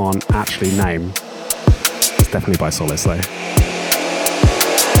that I can't actually name. It's definitely by Solace though.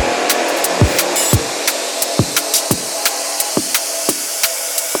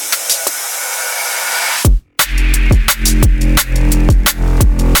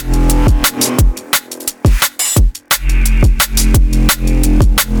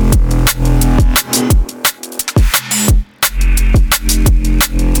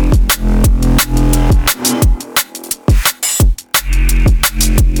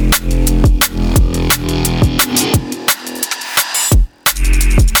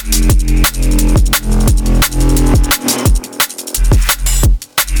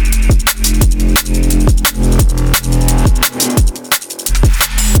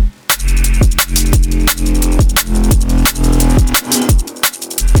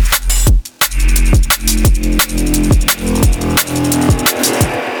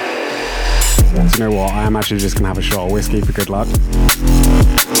 Actually just gonna have a shot of whiskey for good luck.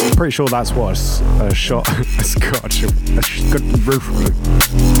 Pretty sure that's what a shot of scotch. I'm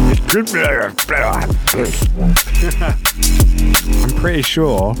pretty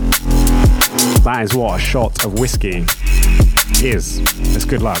sure that is what a shot of whiskey is. It's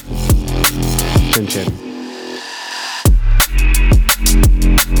good luck. Chin chin.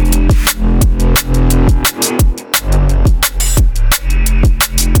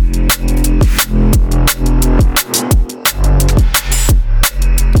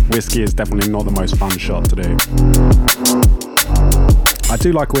 Whiskey is definitely not the most fun shot to do. I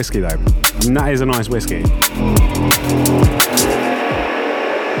do like whiskey though. I mean, that is a nice whiskey.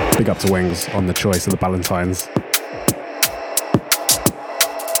 Big up to Wings on the choice of the Ballantines.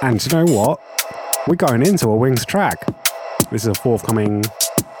 And do you know what? We're going into a Wings track. This is a forthcoming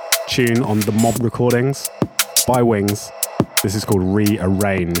tune on the Mob recordings by Wings. This is called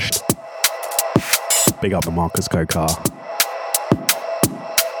Rearranged. Big up the Marcus Kokar.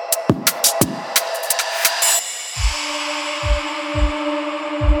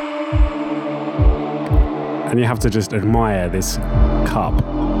 and you have to just admire this cup,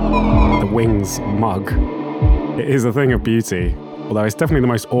 the Wings mug. It is a thing of beauty, although it's definitely the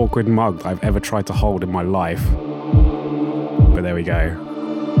most awkward mug that I've ever tried to hold in my life. But there we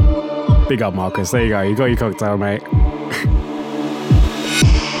go. Big up, Marcus. There you go. You got your cocktail, mate.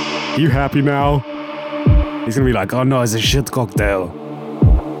 You happy now? He's gonna be like, oh no, it's a shit cocktail.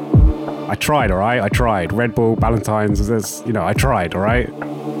 I tried, alright? I tried. Red Bull, Ballantine's, I tried, alright?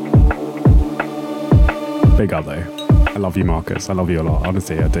 Big up though. I love you, Marcus. I love you a lot.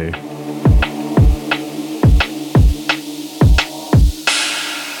 Honestly, I do.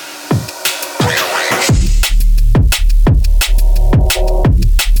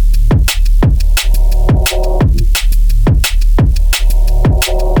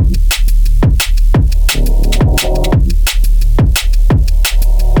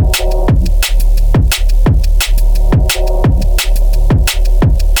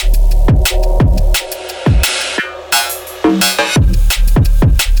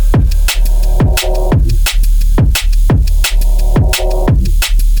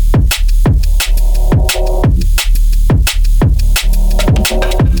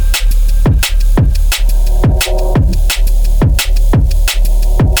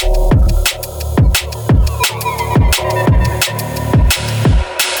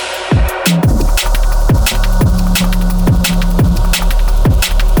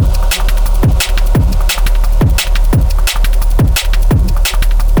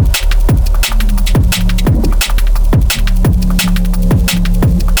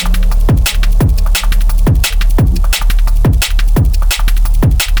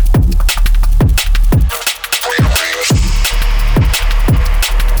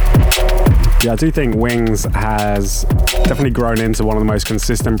 I do think Wings has definitely grown into one of the most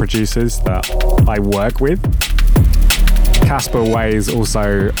consistent producers that I work with. Casper Ways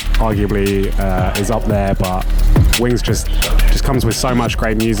also arguably is up there, but Wings just comes with so much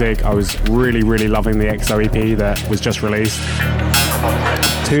great music. I was really loving the XO EP that was just released.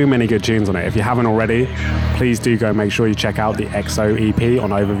 Too many good tunes on it. If you haven't already, please do go make sure you check out the XO EP on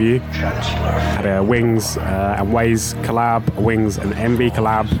Overview. Had a Wings and Ways collab, a Wings and Envy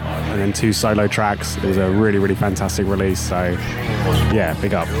collab, and then 2 solo tracks. It was a really fantastic release, so yeah,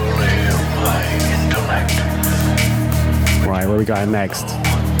 big up. Right, where are we going next?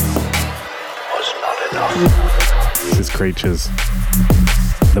 This is Creatures,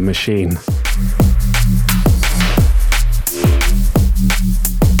 The Machine.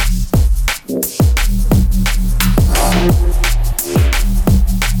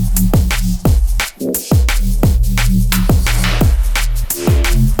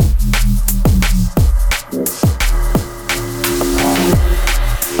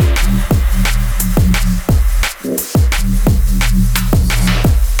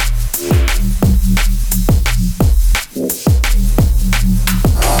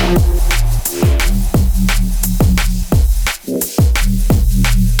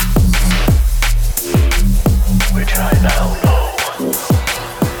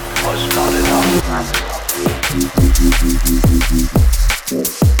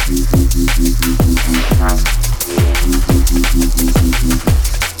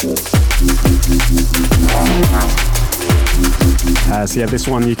 So yeah, this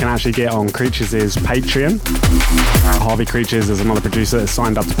one you can actually get on Creatures' Patreon. Harvey Creatures is another producer that's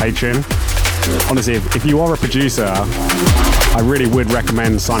signed up to Patreon. Honestly, if you are a producer, I really would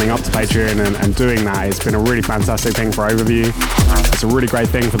recommend signing up to Patreon and doing that. It's been a really fantastic thing for Overview. It's a really great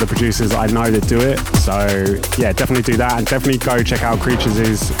thing for the producers I know that do it. So yeah, definitely do that, and definitely go check out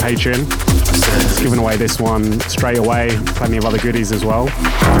Creatures' Patreon. It's giving away this one straight away. Plenty of other goodies as well.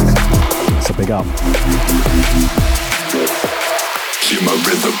 So big up. See my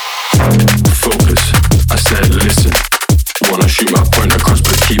rhythm, focus, I said listen. Wanna shoot my point across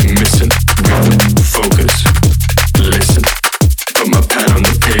but keep missing. Rhythm, focus, listen. Put my pen on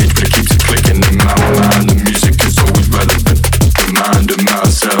the page but it keeps clicking. In my mind the music is always relevant. Reminding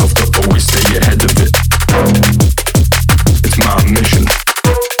myself to always stay ahead of it. It's my mission.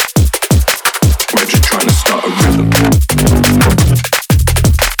 We're just trying to start a rhythm.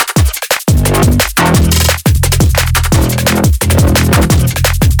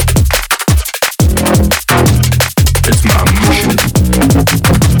 It's my mission.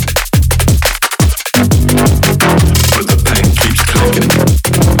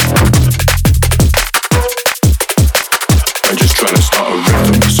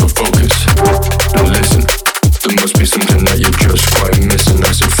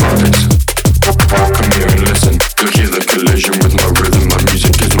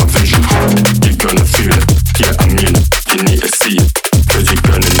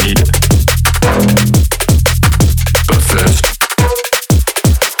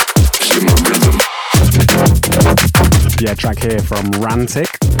 here from Rantic.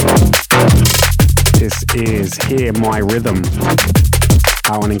 This is Hear My Rhythm.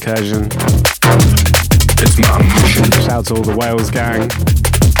 Out on Incursion. It's my mission. Shout out to all the Wales gang.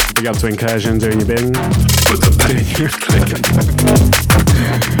 Big up to Incursion, doing your thing. Put the pain clicking.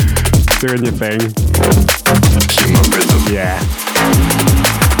 Doing your thing. Hear my rhythm. Yeah.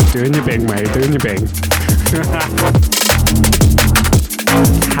 Doing your thing, mate. Doing your thing.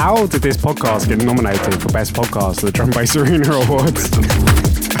 How did this podcast get nominated for Best Podcast at the Drum Bass Arena Awards?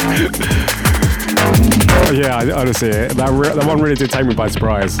 Yeah, honestly, that one really did take me by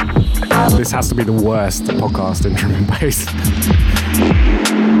surprise. This has to be the worst podcast in drum and bass.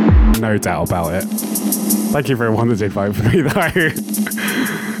 No doubt about it. Thank you for everyone that did vote for me, though.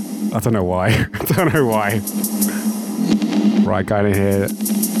 I don't know why. Right, going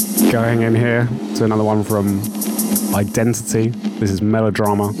in here to another one from Identity. This is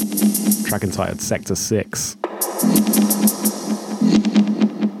Melodrama, track entitled Sector 6.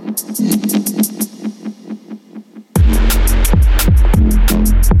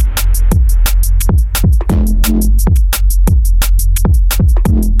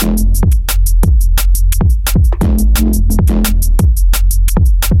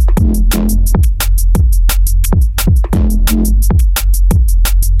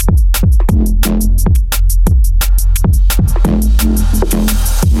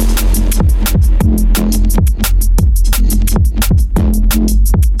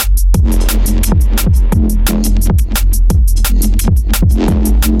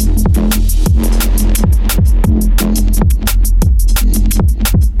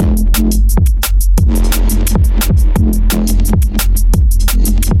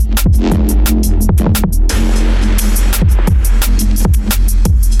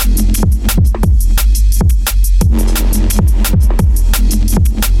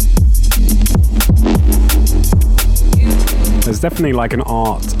 Definitely like an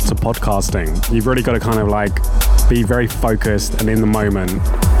art to podcasting. You've really got to kind of like be very focused and in the moment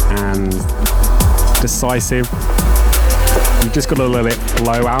and decisive. You've just got to let it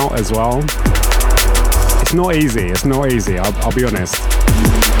flow out as well. It's not easy. I'll be honest.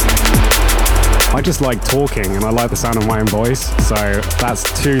 I just like talking and I like the sound of my own voice. So that's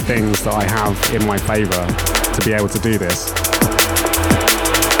two things that I have in my favor to be able to do this.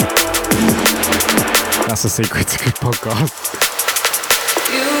 That's the secret to good podcast.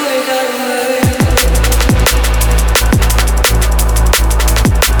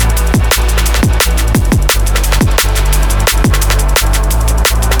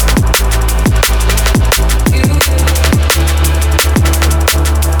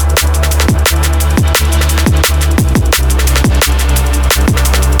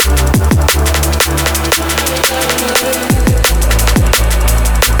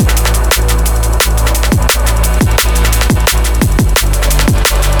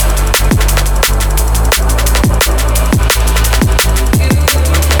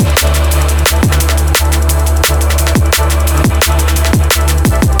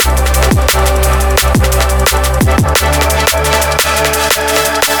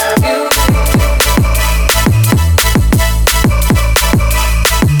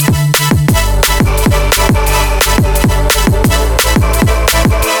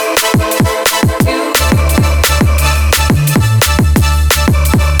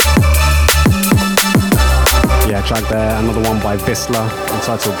 Track there, another one by Visla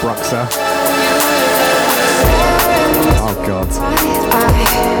entitled Bruxa. Oh god.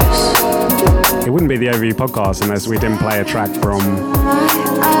 It wouldn't be the OVU podcast unless we didn't play a track from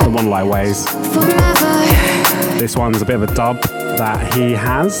the One Light Ways. This one's a bit of a dub that he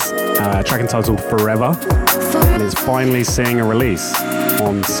has, a track entitled Forever, and it's finally seeing a release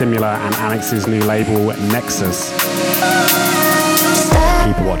on Simula and Annex's new label Nexus.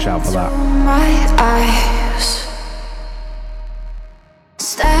 Keep a watch out for that.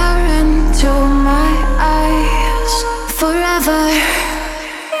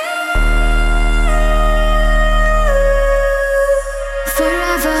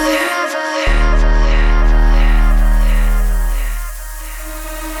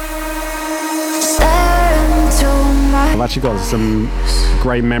 I've actually got some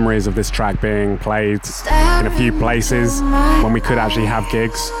great memories of this track being played in a few places when we could actually have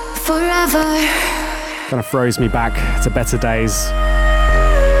gigs. Kind of throws me back to better days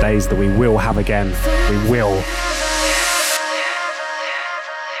that we will have again. We will.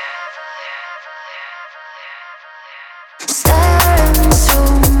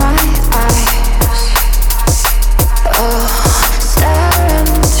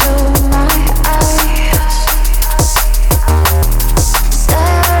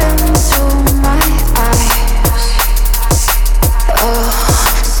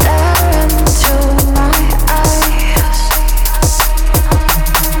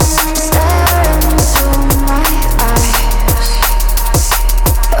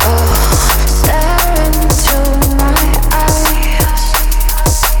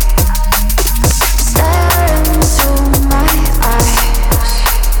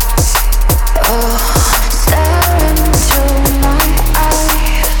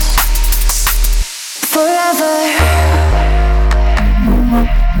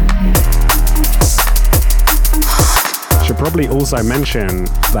 also mention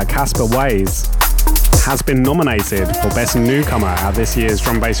that Casper Ways has been nominated for Best Newcomer at this year's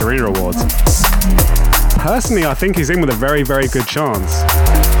Drum Bass Arena Awards. Personally, I think he's in with a very, very good chance.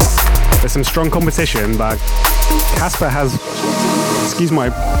 There's some strong competition, but Casper has, excuse my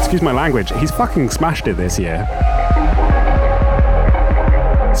language, he's fucking smashed it this year.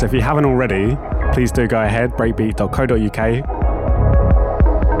 So if you haven't already, please do go ahead, breakbeat.co.uk.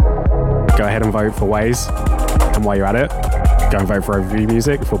 Go ahead and vote for Ways. And while you're at it, go and vote for Overview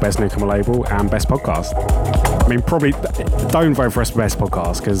Music for Best Newcomer Label and Best Podcast. I mean, probably don't vote for us for Best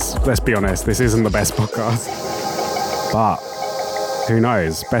Podcast, because let's be honest, this isn't the best podcast. But who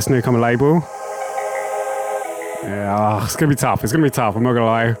knows? Best Newcomer Label? Yeah, it's going to be tough. It's going to be tough, I'm not going to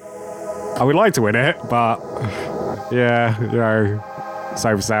lie. I would like to win it, but yeah, you know,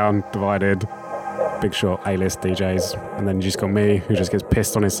 Sober Sound, Divided, Big Shot, A-list DJs, and then you just got me, who just gets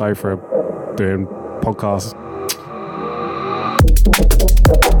pissed on his sofa doing podcasts.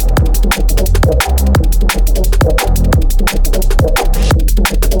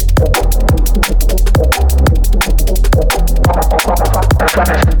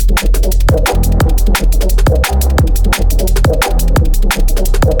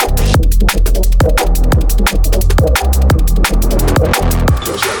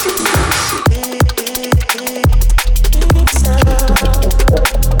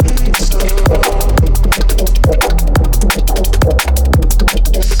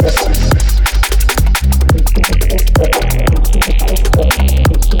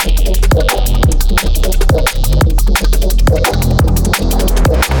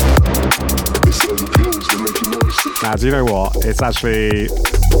 Do you know what? It's actually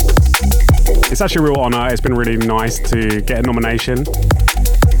a real honour. It's been really nice to get a nomination.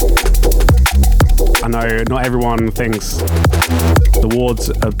 I know not everyone thinks the awards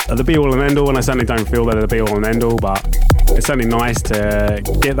are the be-all and end-all, and I certainly don't feel they're the be-all and end-all, but it's certainly nice to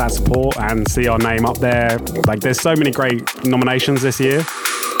get that support and see our name up there. Like, there's so many great nominations this year.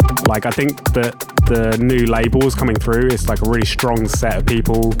 Like, I think that the new labels coming through, it's like a really strong set of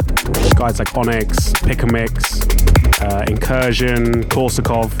people. Guys like Onyx, Pick a Mix, Incursion,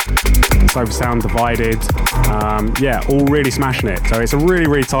 Korsakov, Sober Sound, Divided. Yeah, all really smashing it. So it's a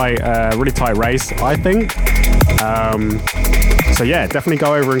really tight race, I think. So yeah, definitely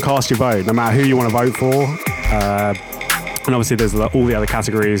go over and cast your vote, no matter who you want to vote for. And obviously there's all the other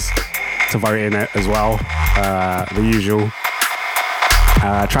categories to vote in it as well. The usual.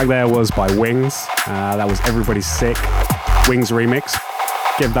 Track there was by Wings. That was Everybody's Sick. Wings remix.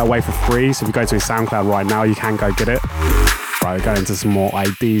 Give that away for free. So if you go to his SoundCloud right now, you can go get it. Right, we're going into some more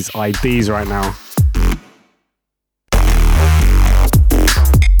IDs right now.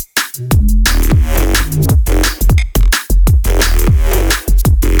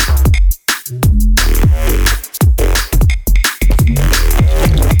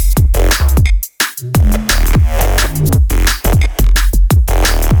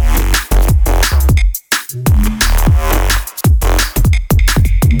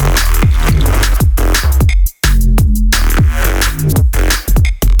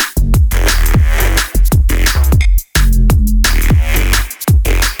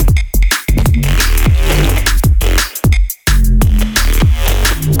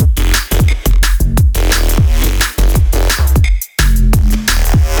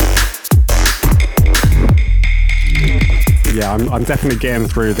 I'm definitely getting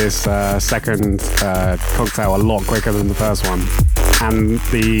through this second cocktail a lot quicker than the first one. And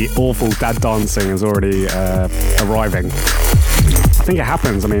the awful dad dancing is already arriving. I think it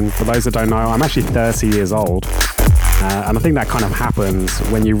happens. I mean, for those that don't know, I'm actually 30 years old. And I think that kind of happens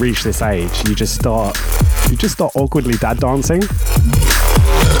when you reach this age. You just start awkwardly dad dancing.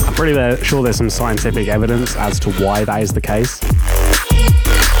 I'm pretty sure there's some scientific evidence as to why that is the case.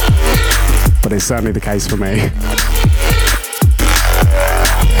 But it's certainly the case for me.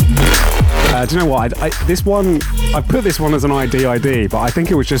 Do you know what? I put this one as an ID, but I think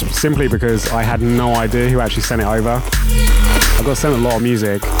it was just simply because I had no idea who actually sent it over. I got sent a lot of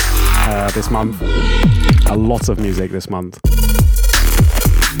music this month. A lot of music this month.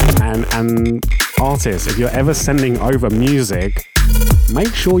 And artists, if you're ever sending over music,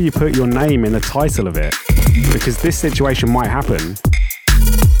 make sure you put your name in the title of it, because this situation might happen.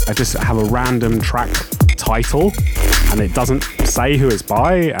 I just have a random track title and it doesn't say who it's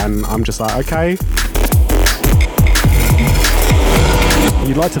by, and I'm just like, okay.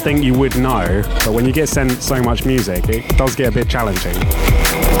 You'd like to think you would know, but when you get sent so much music, it does get a bit challenging.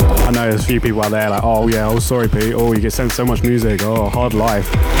 I know there's a few people out there like, oh yeah, oh sorry Pete, oh you get sent so much music, oh hard life.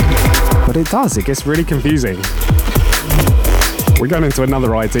 But it gets really confusing. We're going into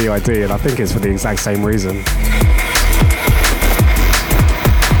another ID, and I think it's for the exact same reason.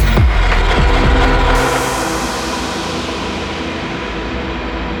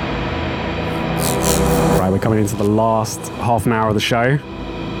 into the last half an hour of the show.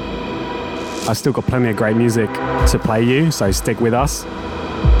 I've still got plenty of great music to play you, so stick with us.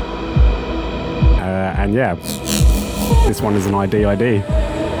 And yeah, this one is an ID. I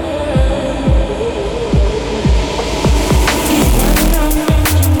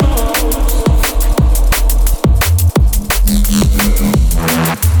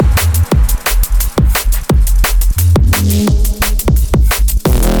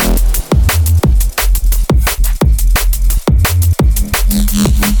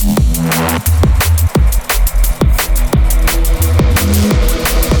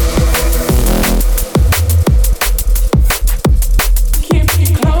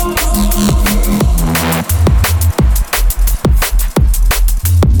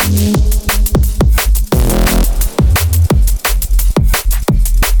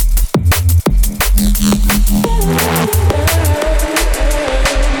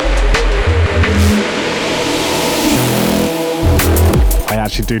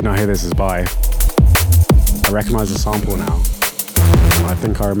do know who this is by. I recognise the sample now. I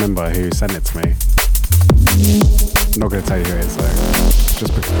think I remember who sent it to me. I'm not going to tell you who it is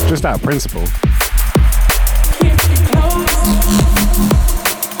though. Just out of principle.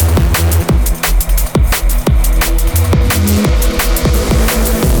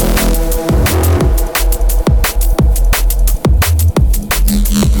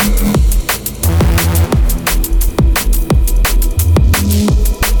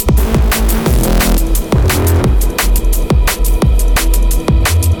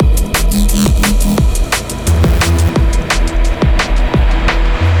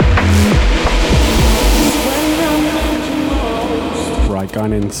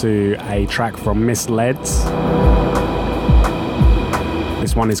 Going into a track from Misled.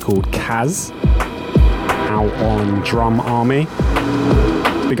 This one is called Kaz, out on Drum Army.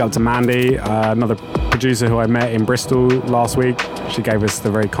 Big up to Mandy, another producer who I met in Bristol last week. She gave us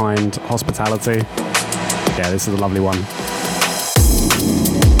the very kind hospitality. Yeah, this is a lovely one.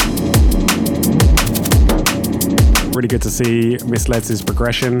 Really good to see Misled's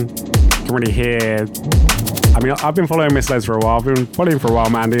progression. Can really hear. I mean, I've been following Misled for a while. I've been following for a while,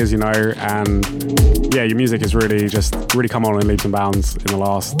 Mandy, as you know, and yeah, your music has really come on in leaps and bounds in the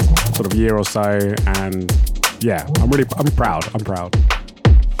last sort of year or so, and yeah, I'm proud.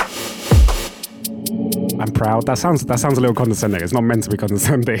 That sounds a little condescending. It's not meant to be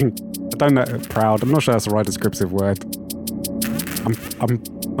condescending. I don't know, proud. I'm not sure that's the right descriptive word. I'm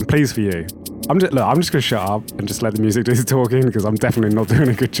pleased for you. I'm just gonna shut up and just let the music do the talking, because I'm definitely not doing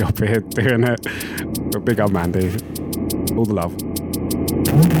a good job here doing it. But big up, Mandy. All the love.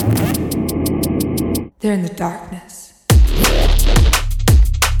 They're in the darkness.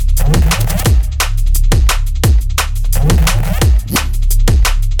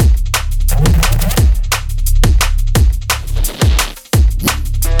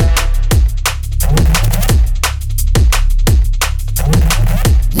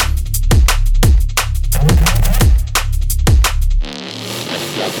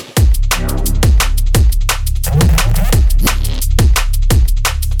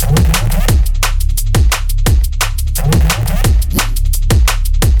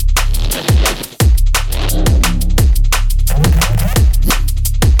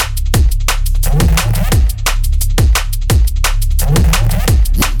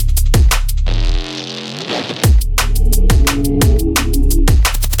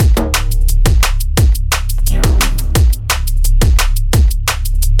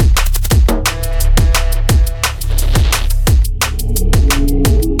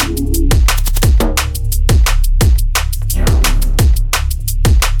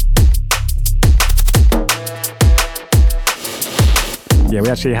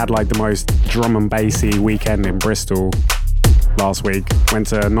 Actually had like the most drum and bassy weekend in Bristol last week. Went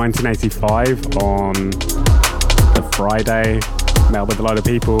to 1985 on the Friday, met up with a load of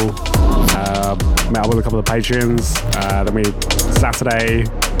people, met up with a couple of patrons, then we Saturday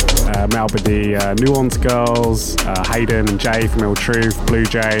met up with the Nuance girls, Hayden and Jay from Ill Truth, Blue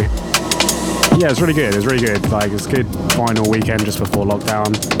Jay. Yeah, it's really good. Like, it's a good final weekend just before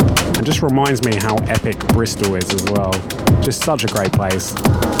lockdown, and just reminds me how epic Bristol is as well. Just such a great place.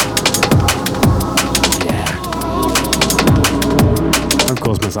 Yeah. Of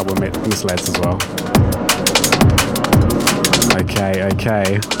course, mess up with Misleds as well.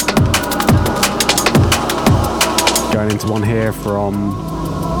 Okay. Going into one here from.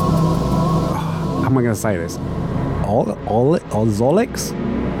 How am I going to say this? Xolix?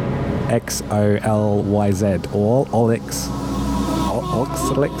 XOLYZ.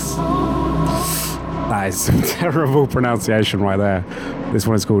 Oxylix. That is some terrible pronunciation right there. This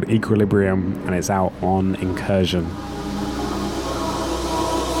one is called Equilibrium and it's out on Incursion.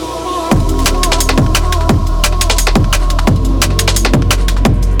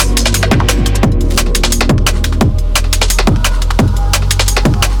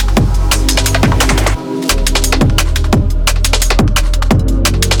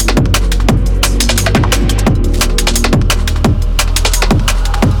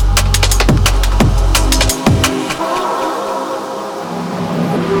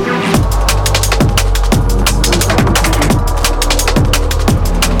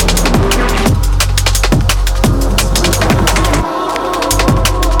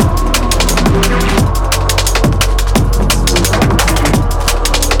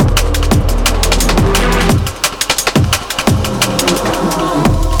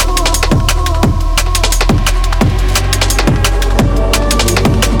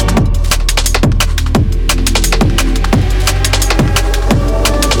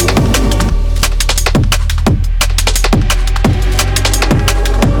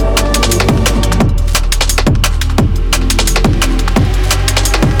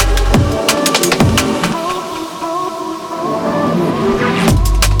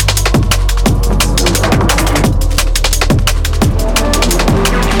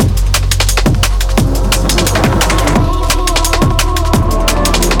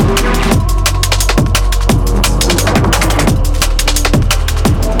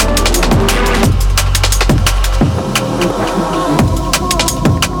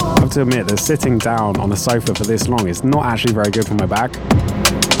 To admit that sitting down on a sofa for this long is not actually very good for my back.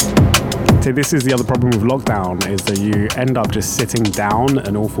 See, this is the other problem with lockdown, is that you end up just sitting down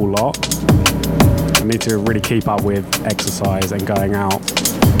an awful lot. I need to really keep up with exercise and going out.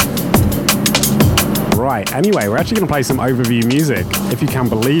 Right, anyway, we're actually going to play some overview music, if you can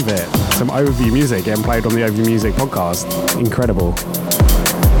believe it. Some overview music getting played on the Overview Music podcast. Incredible.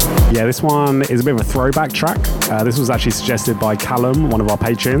 Yeah, this one is a bit of a throwback track. This was actually suggested by Callum, one of our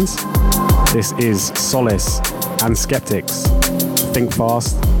patrons. This is Solace and Skeptics. Think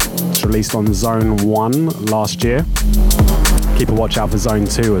Fast. It's released on Zone 1 last year. Keep a watch out for Zone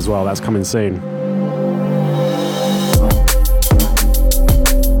 2 as well. That's coming soon.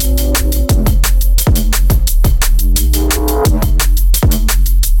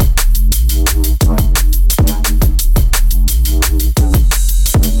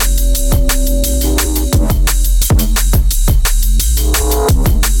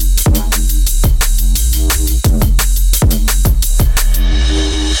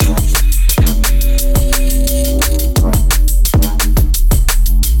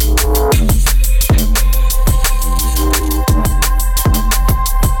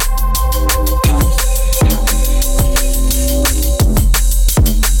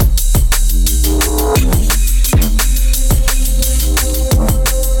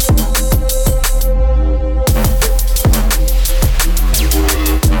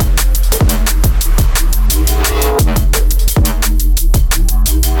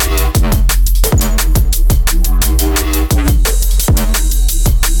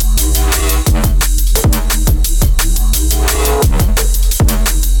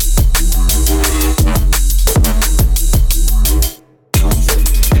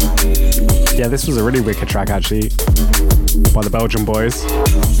 This was a really wicked track actually by the Belgian boys.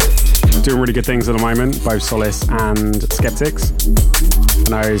 Doing really good things at the moment, both Solace and Skeptics.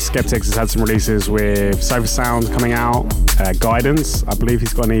 I know Skeptics has had some releases with Sofa Sound coming out, Guidance, I believe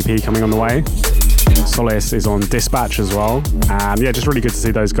he's got an EP coming on the way. Solace is on Dispatch as well. And yeah, just really good to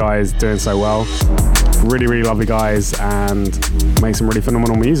see those guys doing so well. Really, really lovely guys and make some really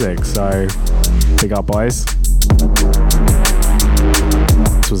phenomenal music. So big up, boys.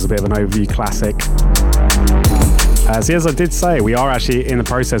 Was a bit of an overview classic. So as I did say, we are actually in the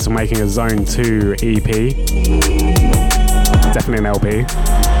process of making a Zone 2 EP. Definitely an LP.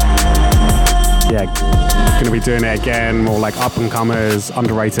 Yeah, going to be doing it again, more like up and comers,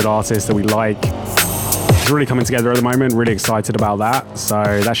 underrated artists that we like. It's really coming together at the moment, really excited about that. So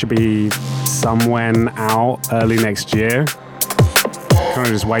that should be somewhere out early next year. Kind of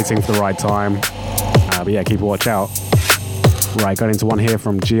just waiting for the right time. But yeah, keep a watch out. Right, going into one here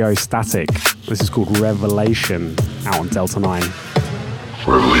from Geostatic. This is called Revelation, out on Delta 9.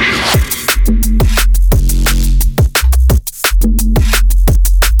 Revelation.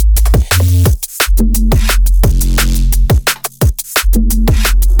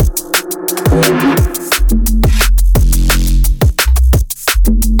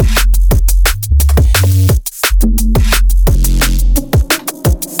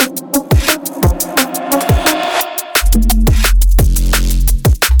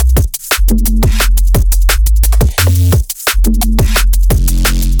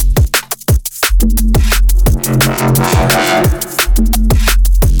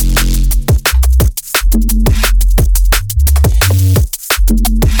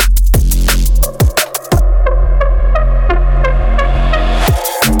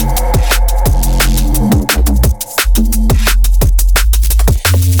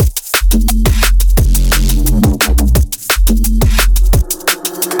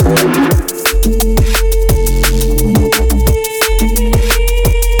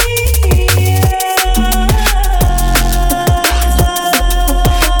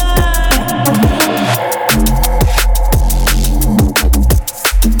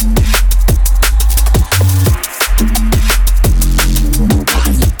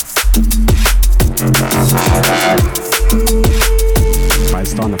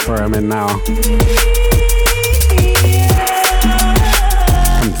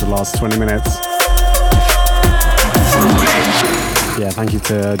 for the last 20 minutes. Yeah, thank you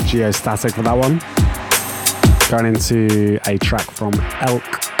to Geostatic for that one. Going into a track from Elk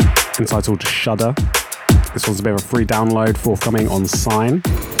entitled Shudder. This one's a bit of a free download, forthcoming on Sign.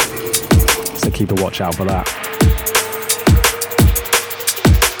 So keep a watch out for that.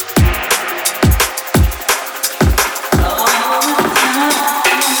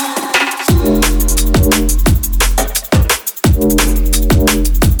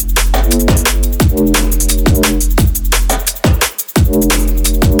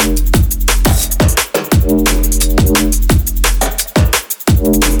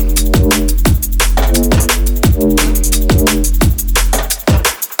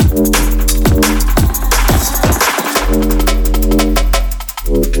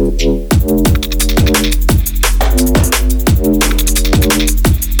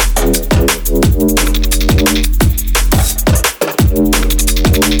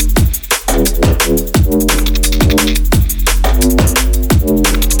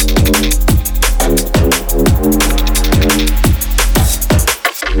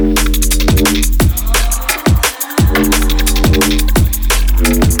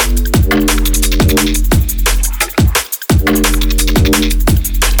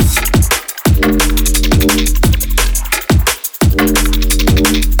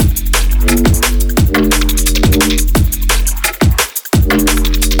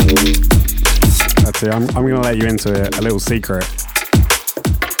 I'm going to let you into a little secret.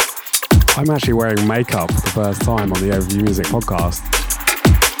 I'm actually wearing makeup for the first time on the Overview Music podcast.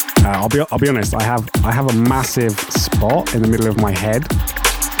 I'll be honest, I have a massive spot in the middle of my head,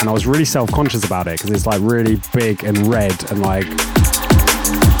 and I was really self-conscious about it because it's like really big and red and like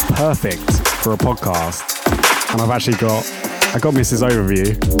perfect for a podcast. And I got Mrs.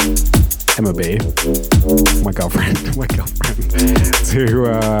 Overview, Emma B, my girlfriend,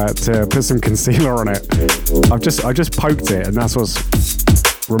 to put some concealer on it. I just poked it, and that's what's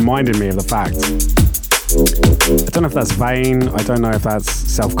reminded me of the fact. I don't know if that's vain. I don't know if that's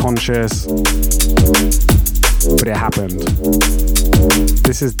self-conscious, but it happened.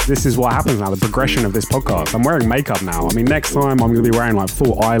 This is what happens now. The progression of this podcast. I'm wearing makeup now. I mean, next time I'm going to be wearing like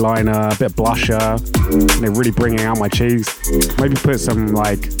full eyeliner, a bit of blusher, and really bringing out my cheeks. Maybe put some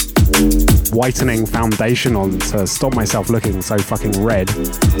like whitening foundation on to stop myself looking so fucking red.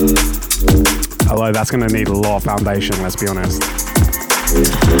 Although that's going to need a lot of foundation, let's be honest.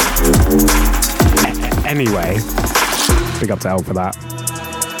 Anyway, big up to Elle for that.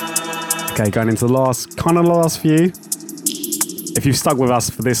 Okay, going into the last few. If you've stuck with us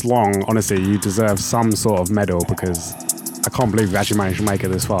for this long, honestly, you deserve some sort of medal because I can't believe we actually managed to make it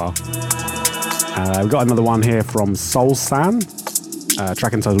this far. We've got another one here from Soul San.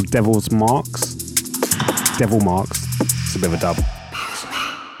 Track entitled Devil Marks. It's a bit of a dub.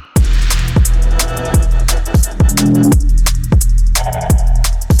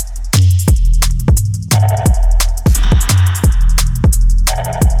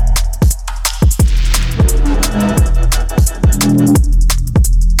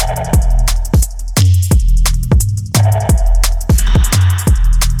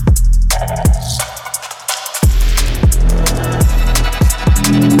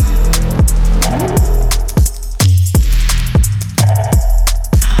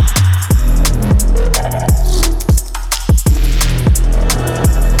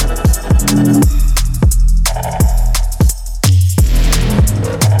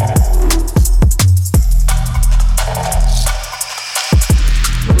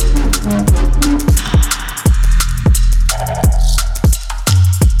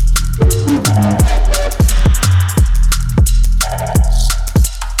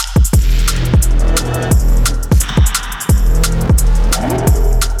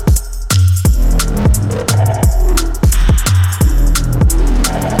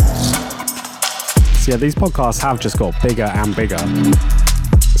 Yeah, these podcasts have just got bigger and bigger.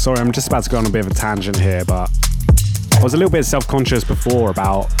 Sorry, I'm just about to go on a bit of a tangent here, but I was a little bit self-conscious before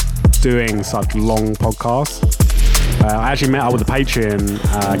about doing such long podcasts. I actually met up with the Patreon,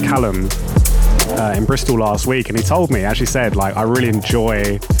 Callum, in Bristol last week, and he told me, actually said, like, I really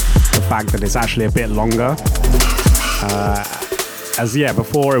enjoy the fact that it's actually a bit longer.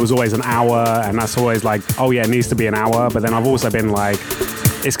 Before it was always an hour, and that's always like, oh yeah, it needs to be an hour, but then I've also been like,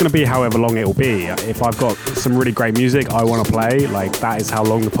 it's going to be however long it will be. If I've got some really great music I want to play, like that is how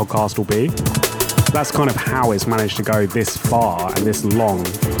long the podcast will be. That's kind of how it's managed to go this far and this long.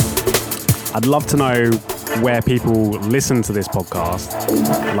 I'd love to know where people listen to this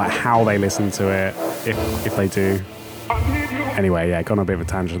podcast, like how they listen to it, if they do. Anyway, yeah, gone on a bit of a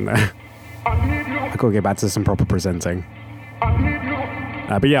tangent there. I've got to get back to some proper presenting.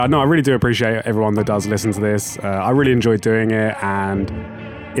 But yeah, no, I really do appreciate everyone that does listen to this. I really enjoy doing it, and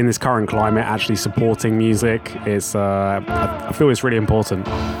in this current climate, actually supporting music is, I feel it's really important.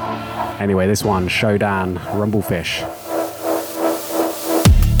 Anyway, this one, Shodan, Rumblefish.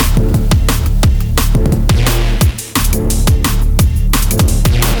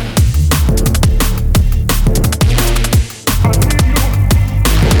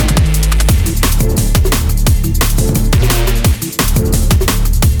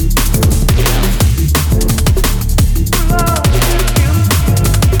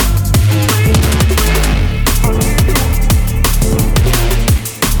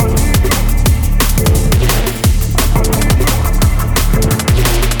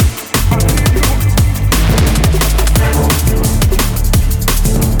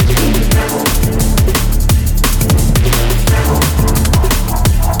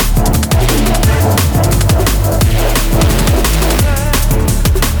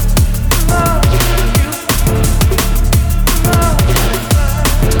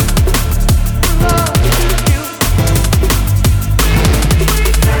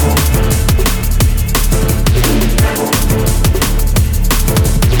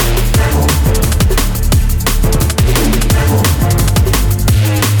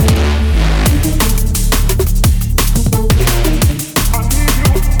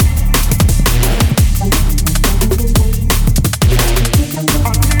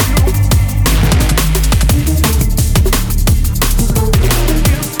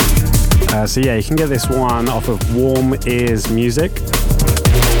 So yeah, you can get this one off of Warm Ears Music.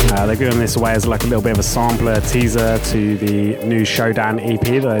 They're doing this away as like a little bit of a sampler teaser to the new Shodan EP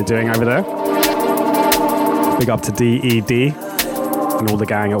that they're doing over there. Big up to DED and all the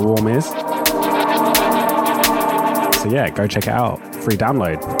gang at Warm Ears. So yeah, go check it out. Free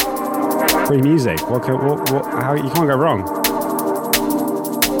download, free music. How you can't go wrong.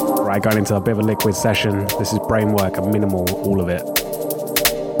 Right, going into a bit of a liquid session. This is Brainwork and Minimal, all of it.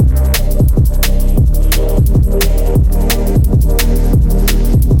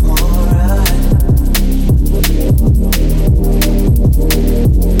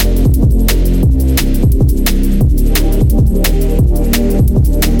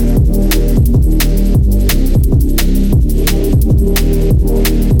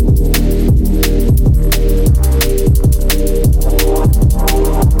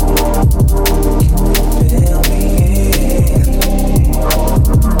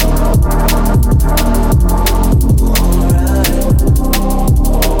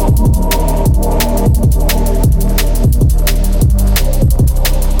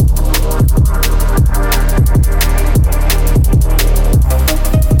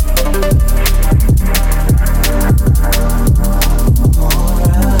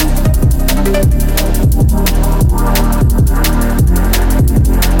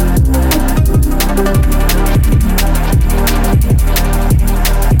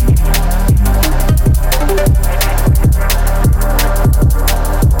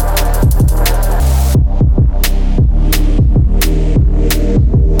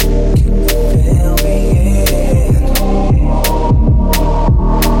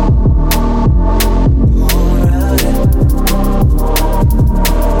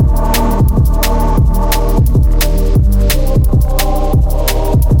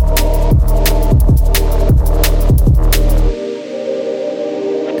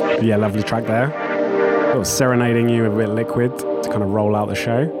 Yeah, lovely track there. Sort of serenading you with a bit of liquid to kind of roll out the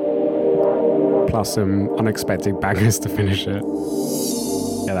show. Plus some unexpected bangers to finish it.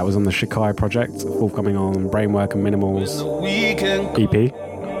 Yeah, that was on the Shikai project, forthcoming on Brainwork and Minimal's EP.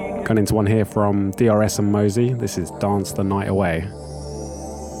 Going into one here from DRS and Mosey. This is Dance the Night Away.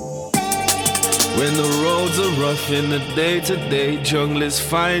 When the roads are rough in the day-to-day, junglers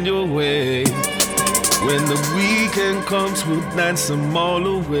find your way. When the weekend comes, we'll dance them all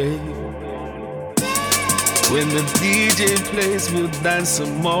away. When the DJ plays, we'll dance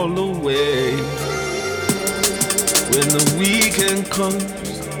them all away. When the weekend comes,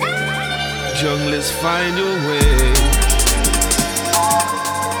 junglers find your way.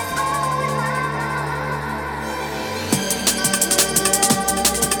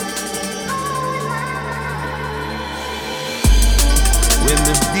 When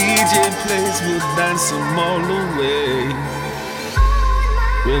the DJ plays, we'll dance them all away.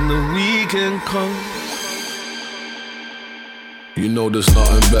 When the weekend comes, you know there's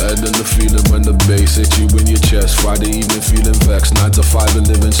nothing better than the feeling when the bass hits you in your chest. Friday evening feeling vexed, 9 to 5 and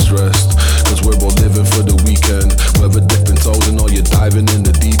living stressed. cause we're all living for the weekend. Whether dipping toes in or you're diving in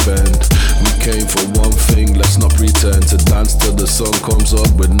the deep end. We came for one thing, let's not pretend. To dance till the sun comes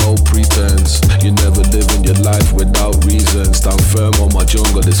up with no pretense. You're never living your life without reason. Stand firm on my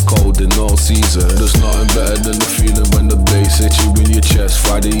jungle, it's cold in all season. There's nothing better than the feeling when the bass hits you in your chest.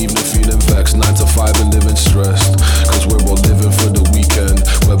 Friday evening feeling vexed, 9 to 5 and living stressed. Cause we're all living for the weekend.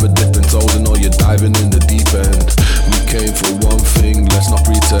 Whether dipping toes in or you're diving in the deep end. We came for one thing, let's not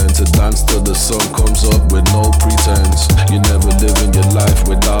pretend. To dance till the sun comes up with no pretense. You're never living your life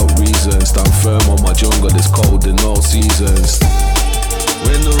without reason. Stand firm on my jungle, it's cold in all seasons.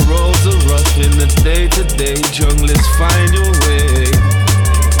 When the roads are rough in the day-to-day, junglers find your way.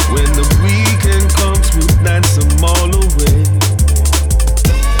 When the weekend comes, we'll dance them all away.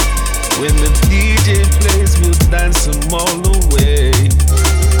 When the DJ plays, we'll dance them all away.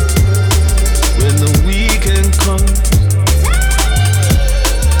 When the weekend comes.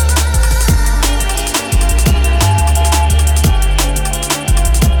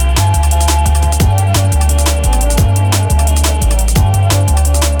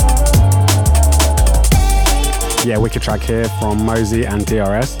 Yeah, wicked track here from Mosey and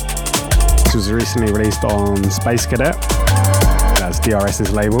DRS. This was recently released on Space Cadet. That's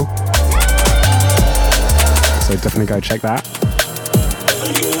DRS's label. So definitely go check that.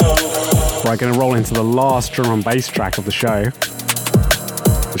 Right, gonna roll into the last drum and bass track of the show.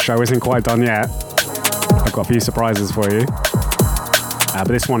 The show isn't quite done yet. I've got a few surprises for you. But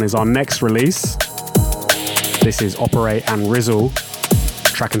this one is our next release. This is Operate and Rizzle,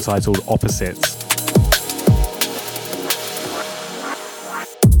 track entitled Opposites.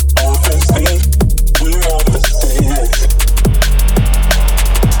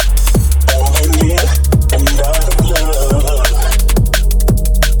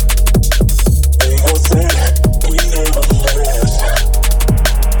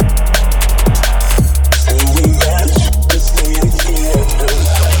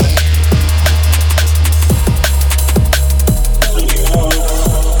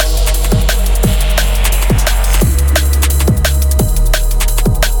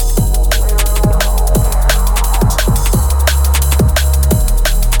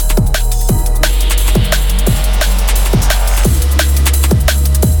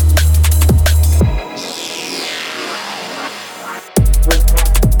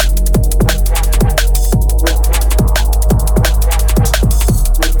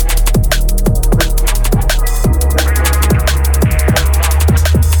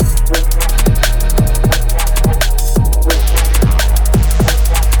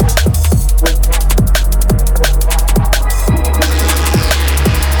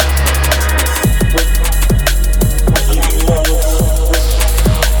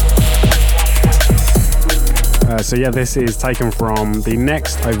 So yeah, this is taken from the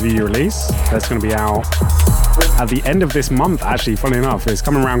next OVU release that's going to be out at the end of this month, actually, funny enough. It's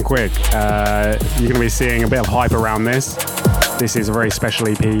coming around quick. You're going to be seeing a bit of hype around this. This is a very special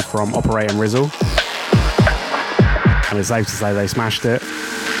EP from Operate and Rizzle. And it's safe to say they smashed it.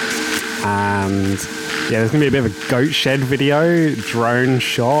 And yeah, there's going to be a bit of a goat shed video, drone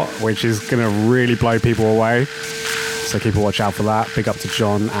shot, which is going to really blow people away. So keep a watch out for that. Big up to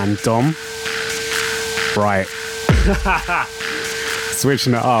John and Dom. Right.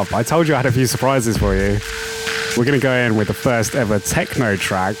 Switching it up. I told you I had a few surprises for you. We're going to go in with the first ever techno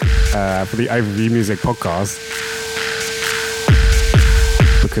track for the Overview Music podcast.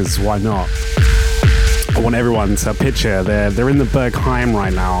 Because why not? I want everyone to picture they're in the Bergheim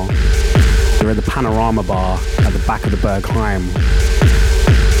right now. They're at the Panorama Bar at the back of the Bergheim.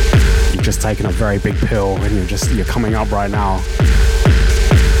 You've just taken a very big pill and you're coming up right now.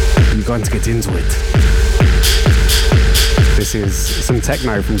 You're going to get into it. This is some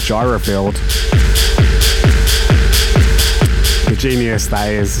techno from Gyrofield. The genius that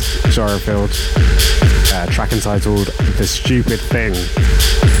is Gyrofield. Track entitled The Stupid Thing.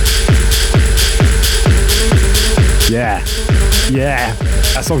 Yeah,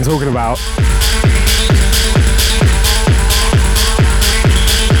 that's what I'm talking about.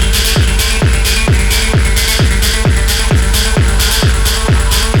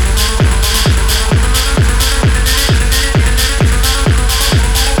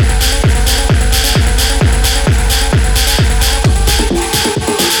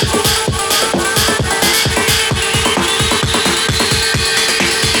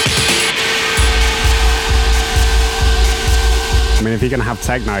 If you're going to have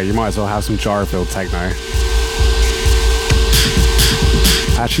techno, you might as well have some Gyrofield techno.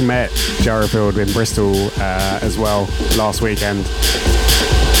 I actually met Gyrofield in Bristol as well last weekend.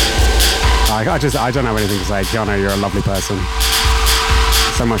 I don't have anything to say. Keanu, you're a lovely person.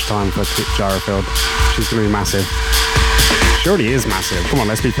 So much time for Gyrofield. She's going to be massive. She already is massive. Come on,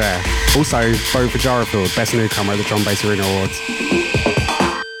 let's be fair. Also, vote for Gyrofield, Best Newcomer at the Drum Bass Arena Awards.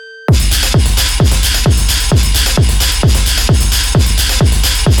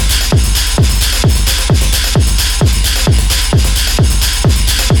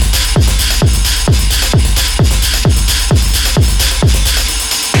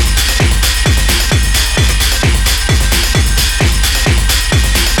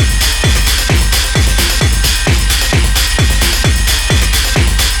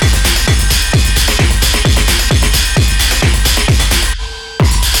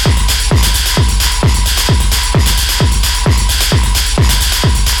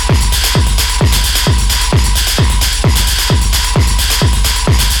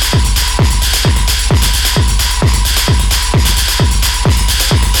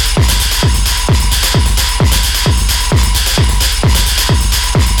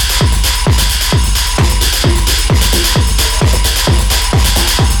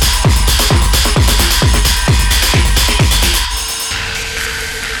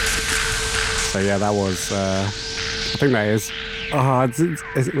 Yeah, that was, I think that is. Oh,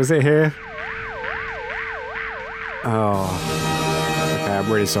 was it here? Oh, okay,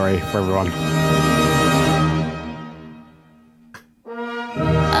 I'm really sorry for everyone.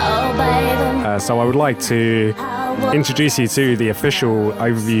 So I would like to introduce you to the official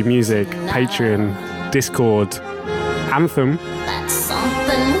Overview Music Patreon Discord anthem.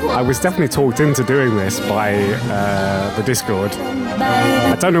 I was definitely talked into doing this by the Discord.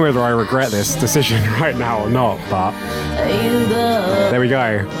 I don't know whether I regret this decision right now or not, but there we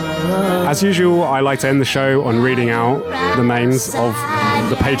go. As usual, I like to end the show on reading out the names of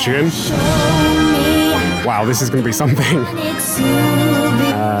the Patreon. Wow, this is going to be something.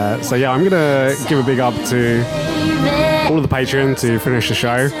 So yeah, I'm going to give a big up to all of the Patreon to finish the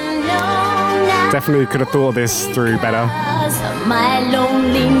show. Definitely could have thought of this through better.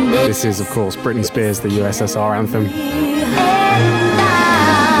 This is, of course, Britney Spears, the USSR anthem.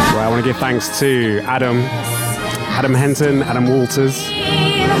 Right, I want to give thanks to Adam Henton, Adam Walters,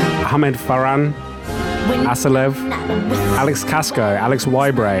 Ahmed Farhan, Asalev, Alex Casco, Alex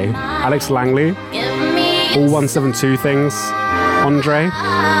Wybray, Alex Langley, All 172 Things, Andre,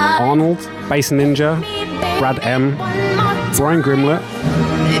 Arnold, Bass Ninja, Brad M, Brian Grimlett,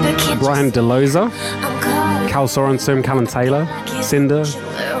 Brian DeLoza, Cal Sorensen, Callum Taylor, Cinder,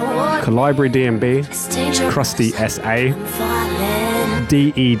 Calibri DMB, Krusty SA,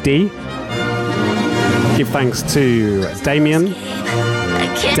 DED. Give thanks to Damien,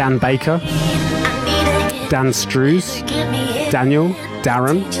 Dan Baker, Dan Strews, Daniel,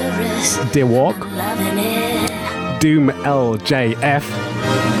 Darren, Dewalk, Doom LJF.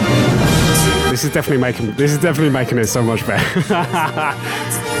 This is definitely making it so much better.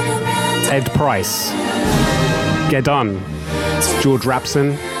 Ed Price, Gedun, George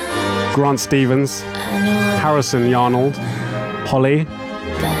Rapson, Grant Stevens, Harrison Yarnold, Holly,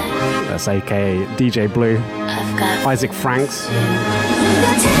 that's aka DJ Blue, Isaac Franks,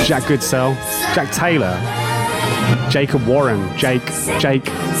 Jack Goodsell, Jack Taylor, Jacob Warren, Jake,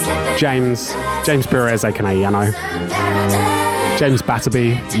 James Perez, aka Yano, James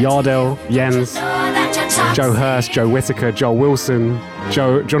Batterby, Yardell, Jens, Joe Hurst, Joe Whitaker, Joel Wilson,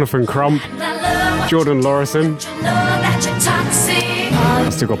 Jonathan Crump, Jordan Lorison.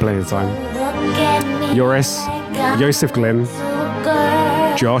 I've still got plenty of time. Yoris, Joseph Glynn,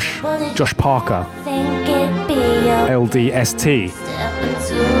 Josh Parker, LDST,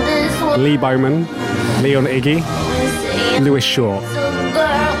 Lee Bowman, Leon Iggy, Lewis Shaw,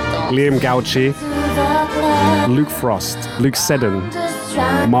 Liam Gauchi, Luke Frost, Luke Seddon,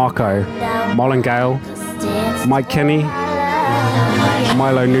 Marco, Marlon Gale, Mike Kenny,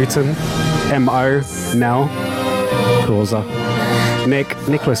 Milo Newton, M.O., Nell, Causa,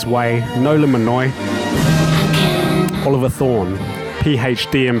 Nicholas Way, Nolan Manoy, Oliver Thorne,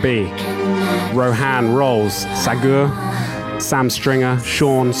 PHDMB, Rohan Rolls, Sagur, Sam Stringer,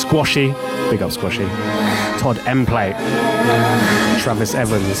 Sean, Squashy, big up Squashy, Todd M-Plate, Travis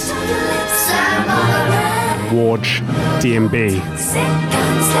Evans, Warge, DMB.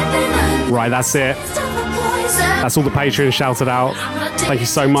 Right, that's it. That's all the Patreon shouted out. Thank you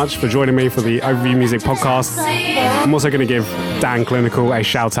so much for joining me for the Overview Music Podcast. I'm also going to give Dan Clinical a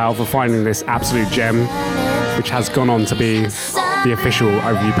shout out for finding this absolute gem, which has gone on to be the official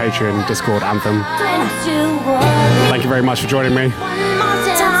Overview Patreon Discord anthem. Thank you very much for joining me.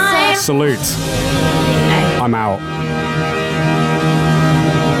 Salute. I'm out.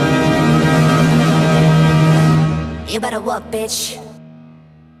 You better work, bitch.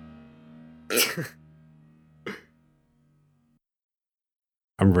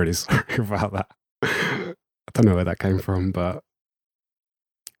 I'm really sorry about that. I don't know where that came from, but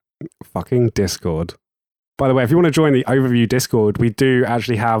fucking Discord. By the way, if you want to join the Overview Discord, we do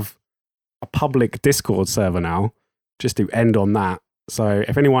actually have a public Discord server now, just to end on that. So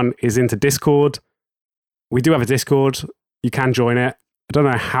if anyone is into Discord, we do have a Discord. You can join it. I don't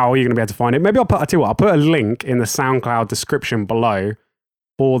know how you're going to be able to find it. Maybe I'll put a link in the SoundCloud description below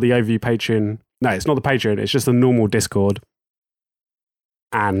for the Overview Patreon. No, it's not the Patreon. It's just a normal Discord.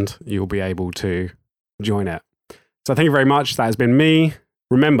 And you'll be able to join it. So thank you very much. That has been me.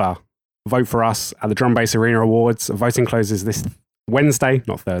 Remember, vote for us at the Drum Bass Arena Awards. Voting closes this Wednesday,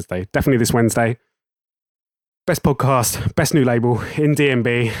 not Thursday. Definitely this Wednesday. Best podcast, best new label in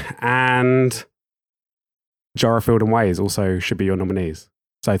DnB, and Jarafield and Ways also should be your nominees.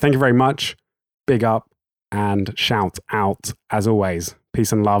 So thank you very much. Big up and shout out as always.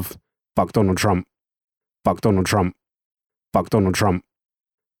 Peace and love. Fuck Donald Trump. Fuck Donald Trump. Fuck Donald Trump.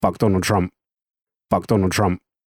 Fuck Donald Trump. Fuck Donald Trump.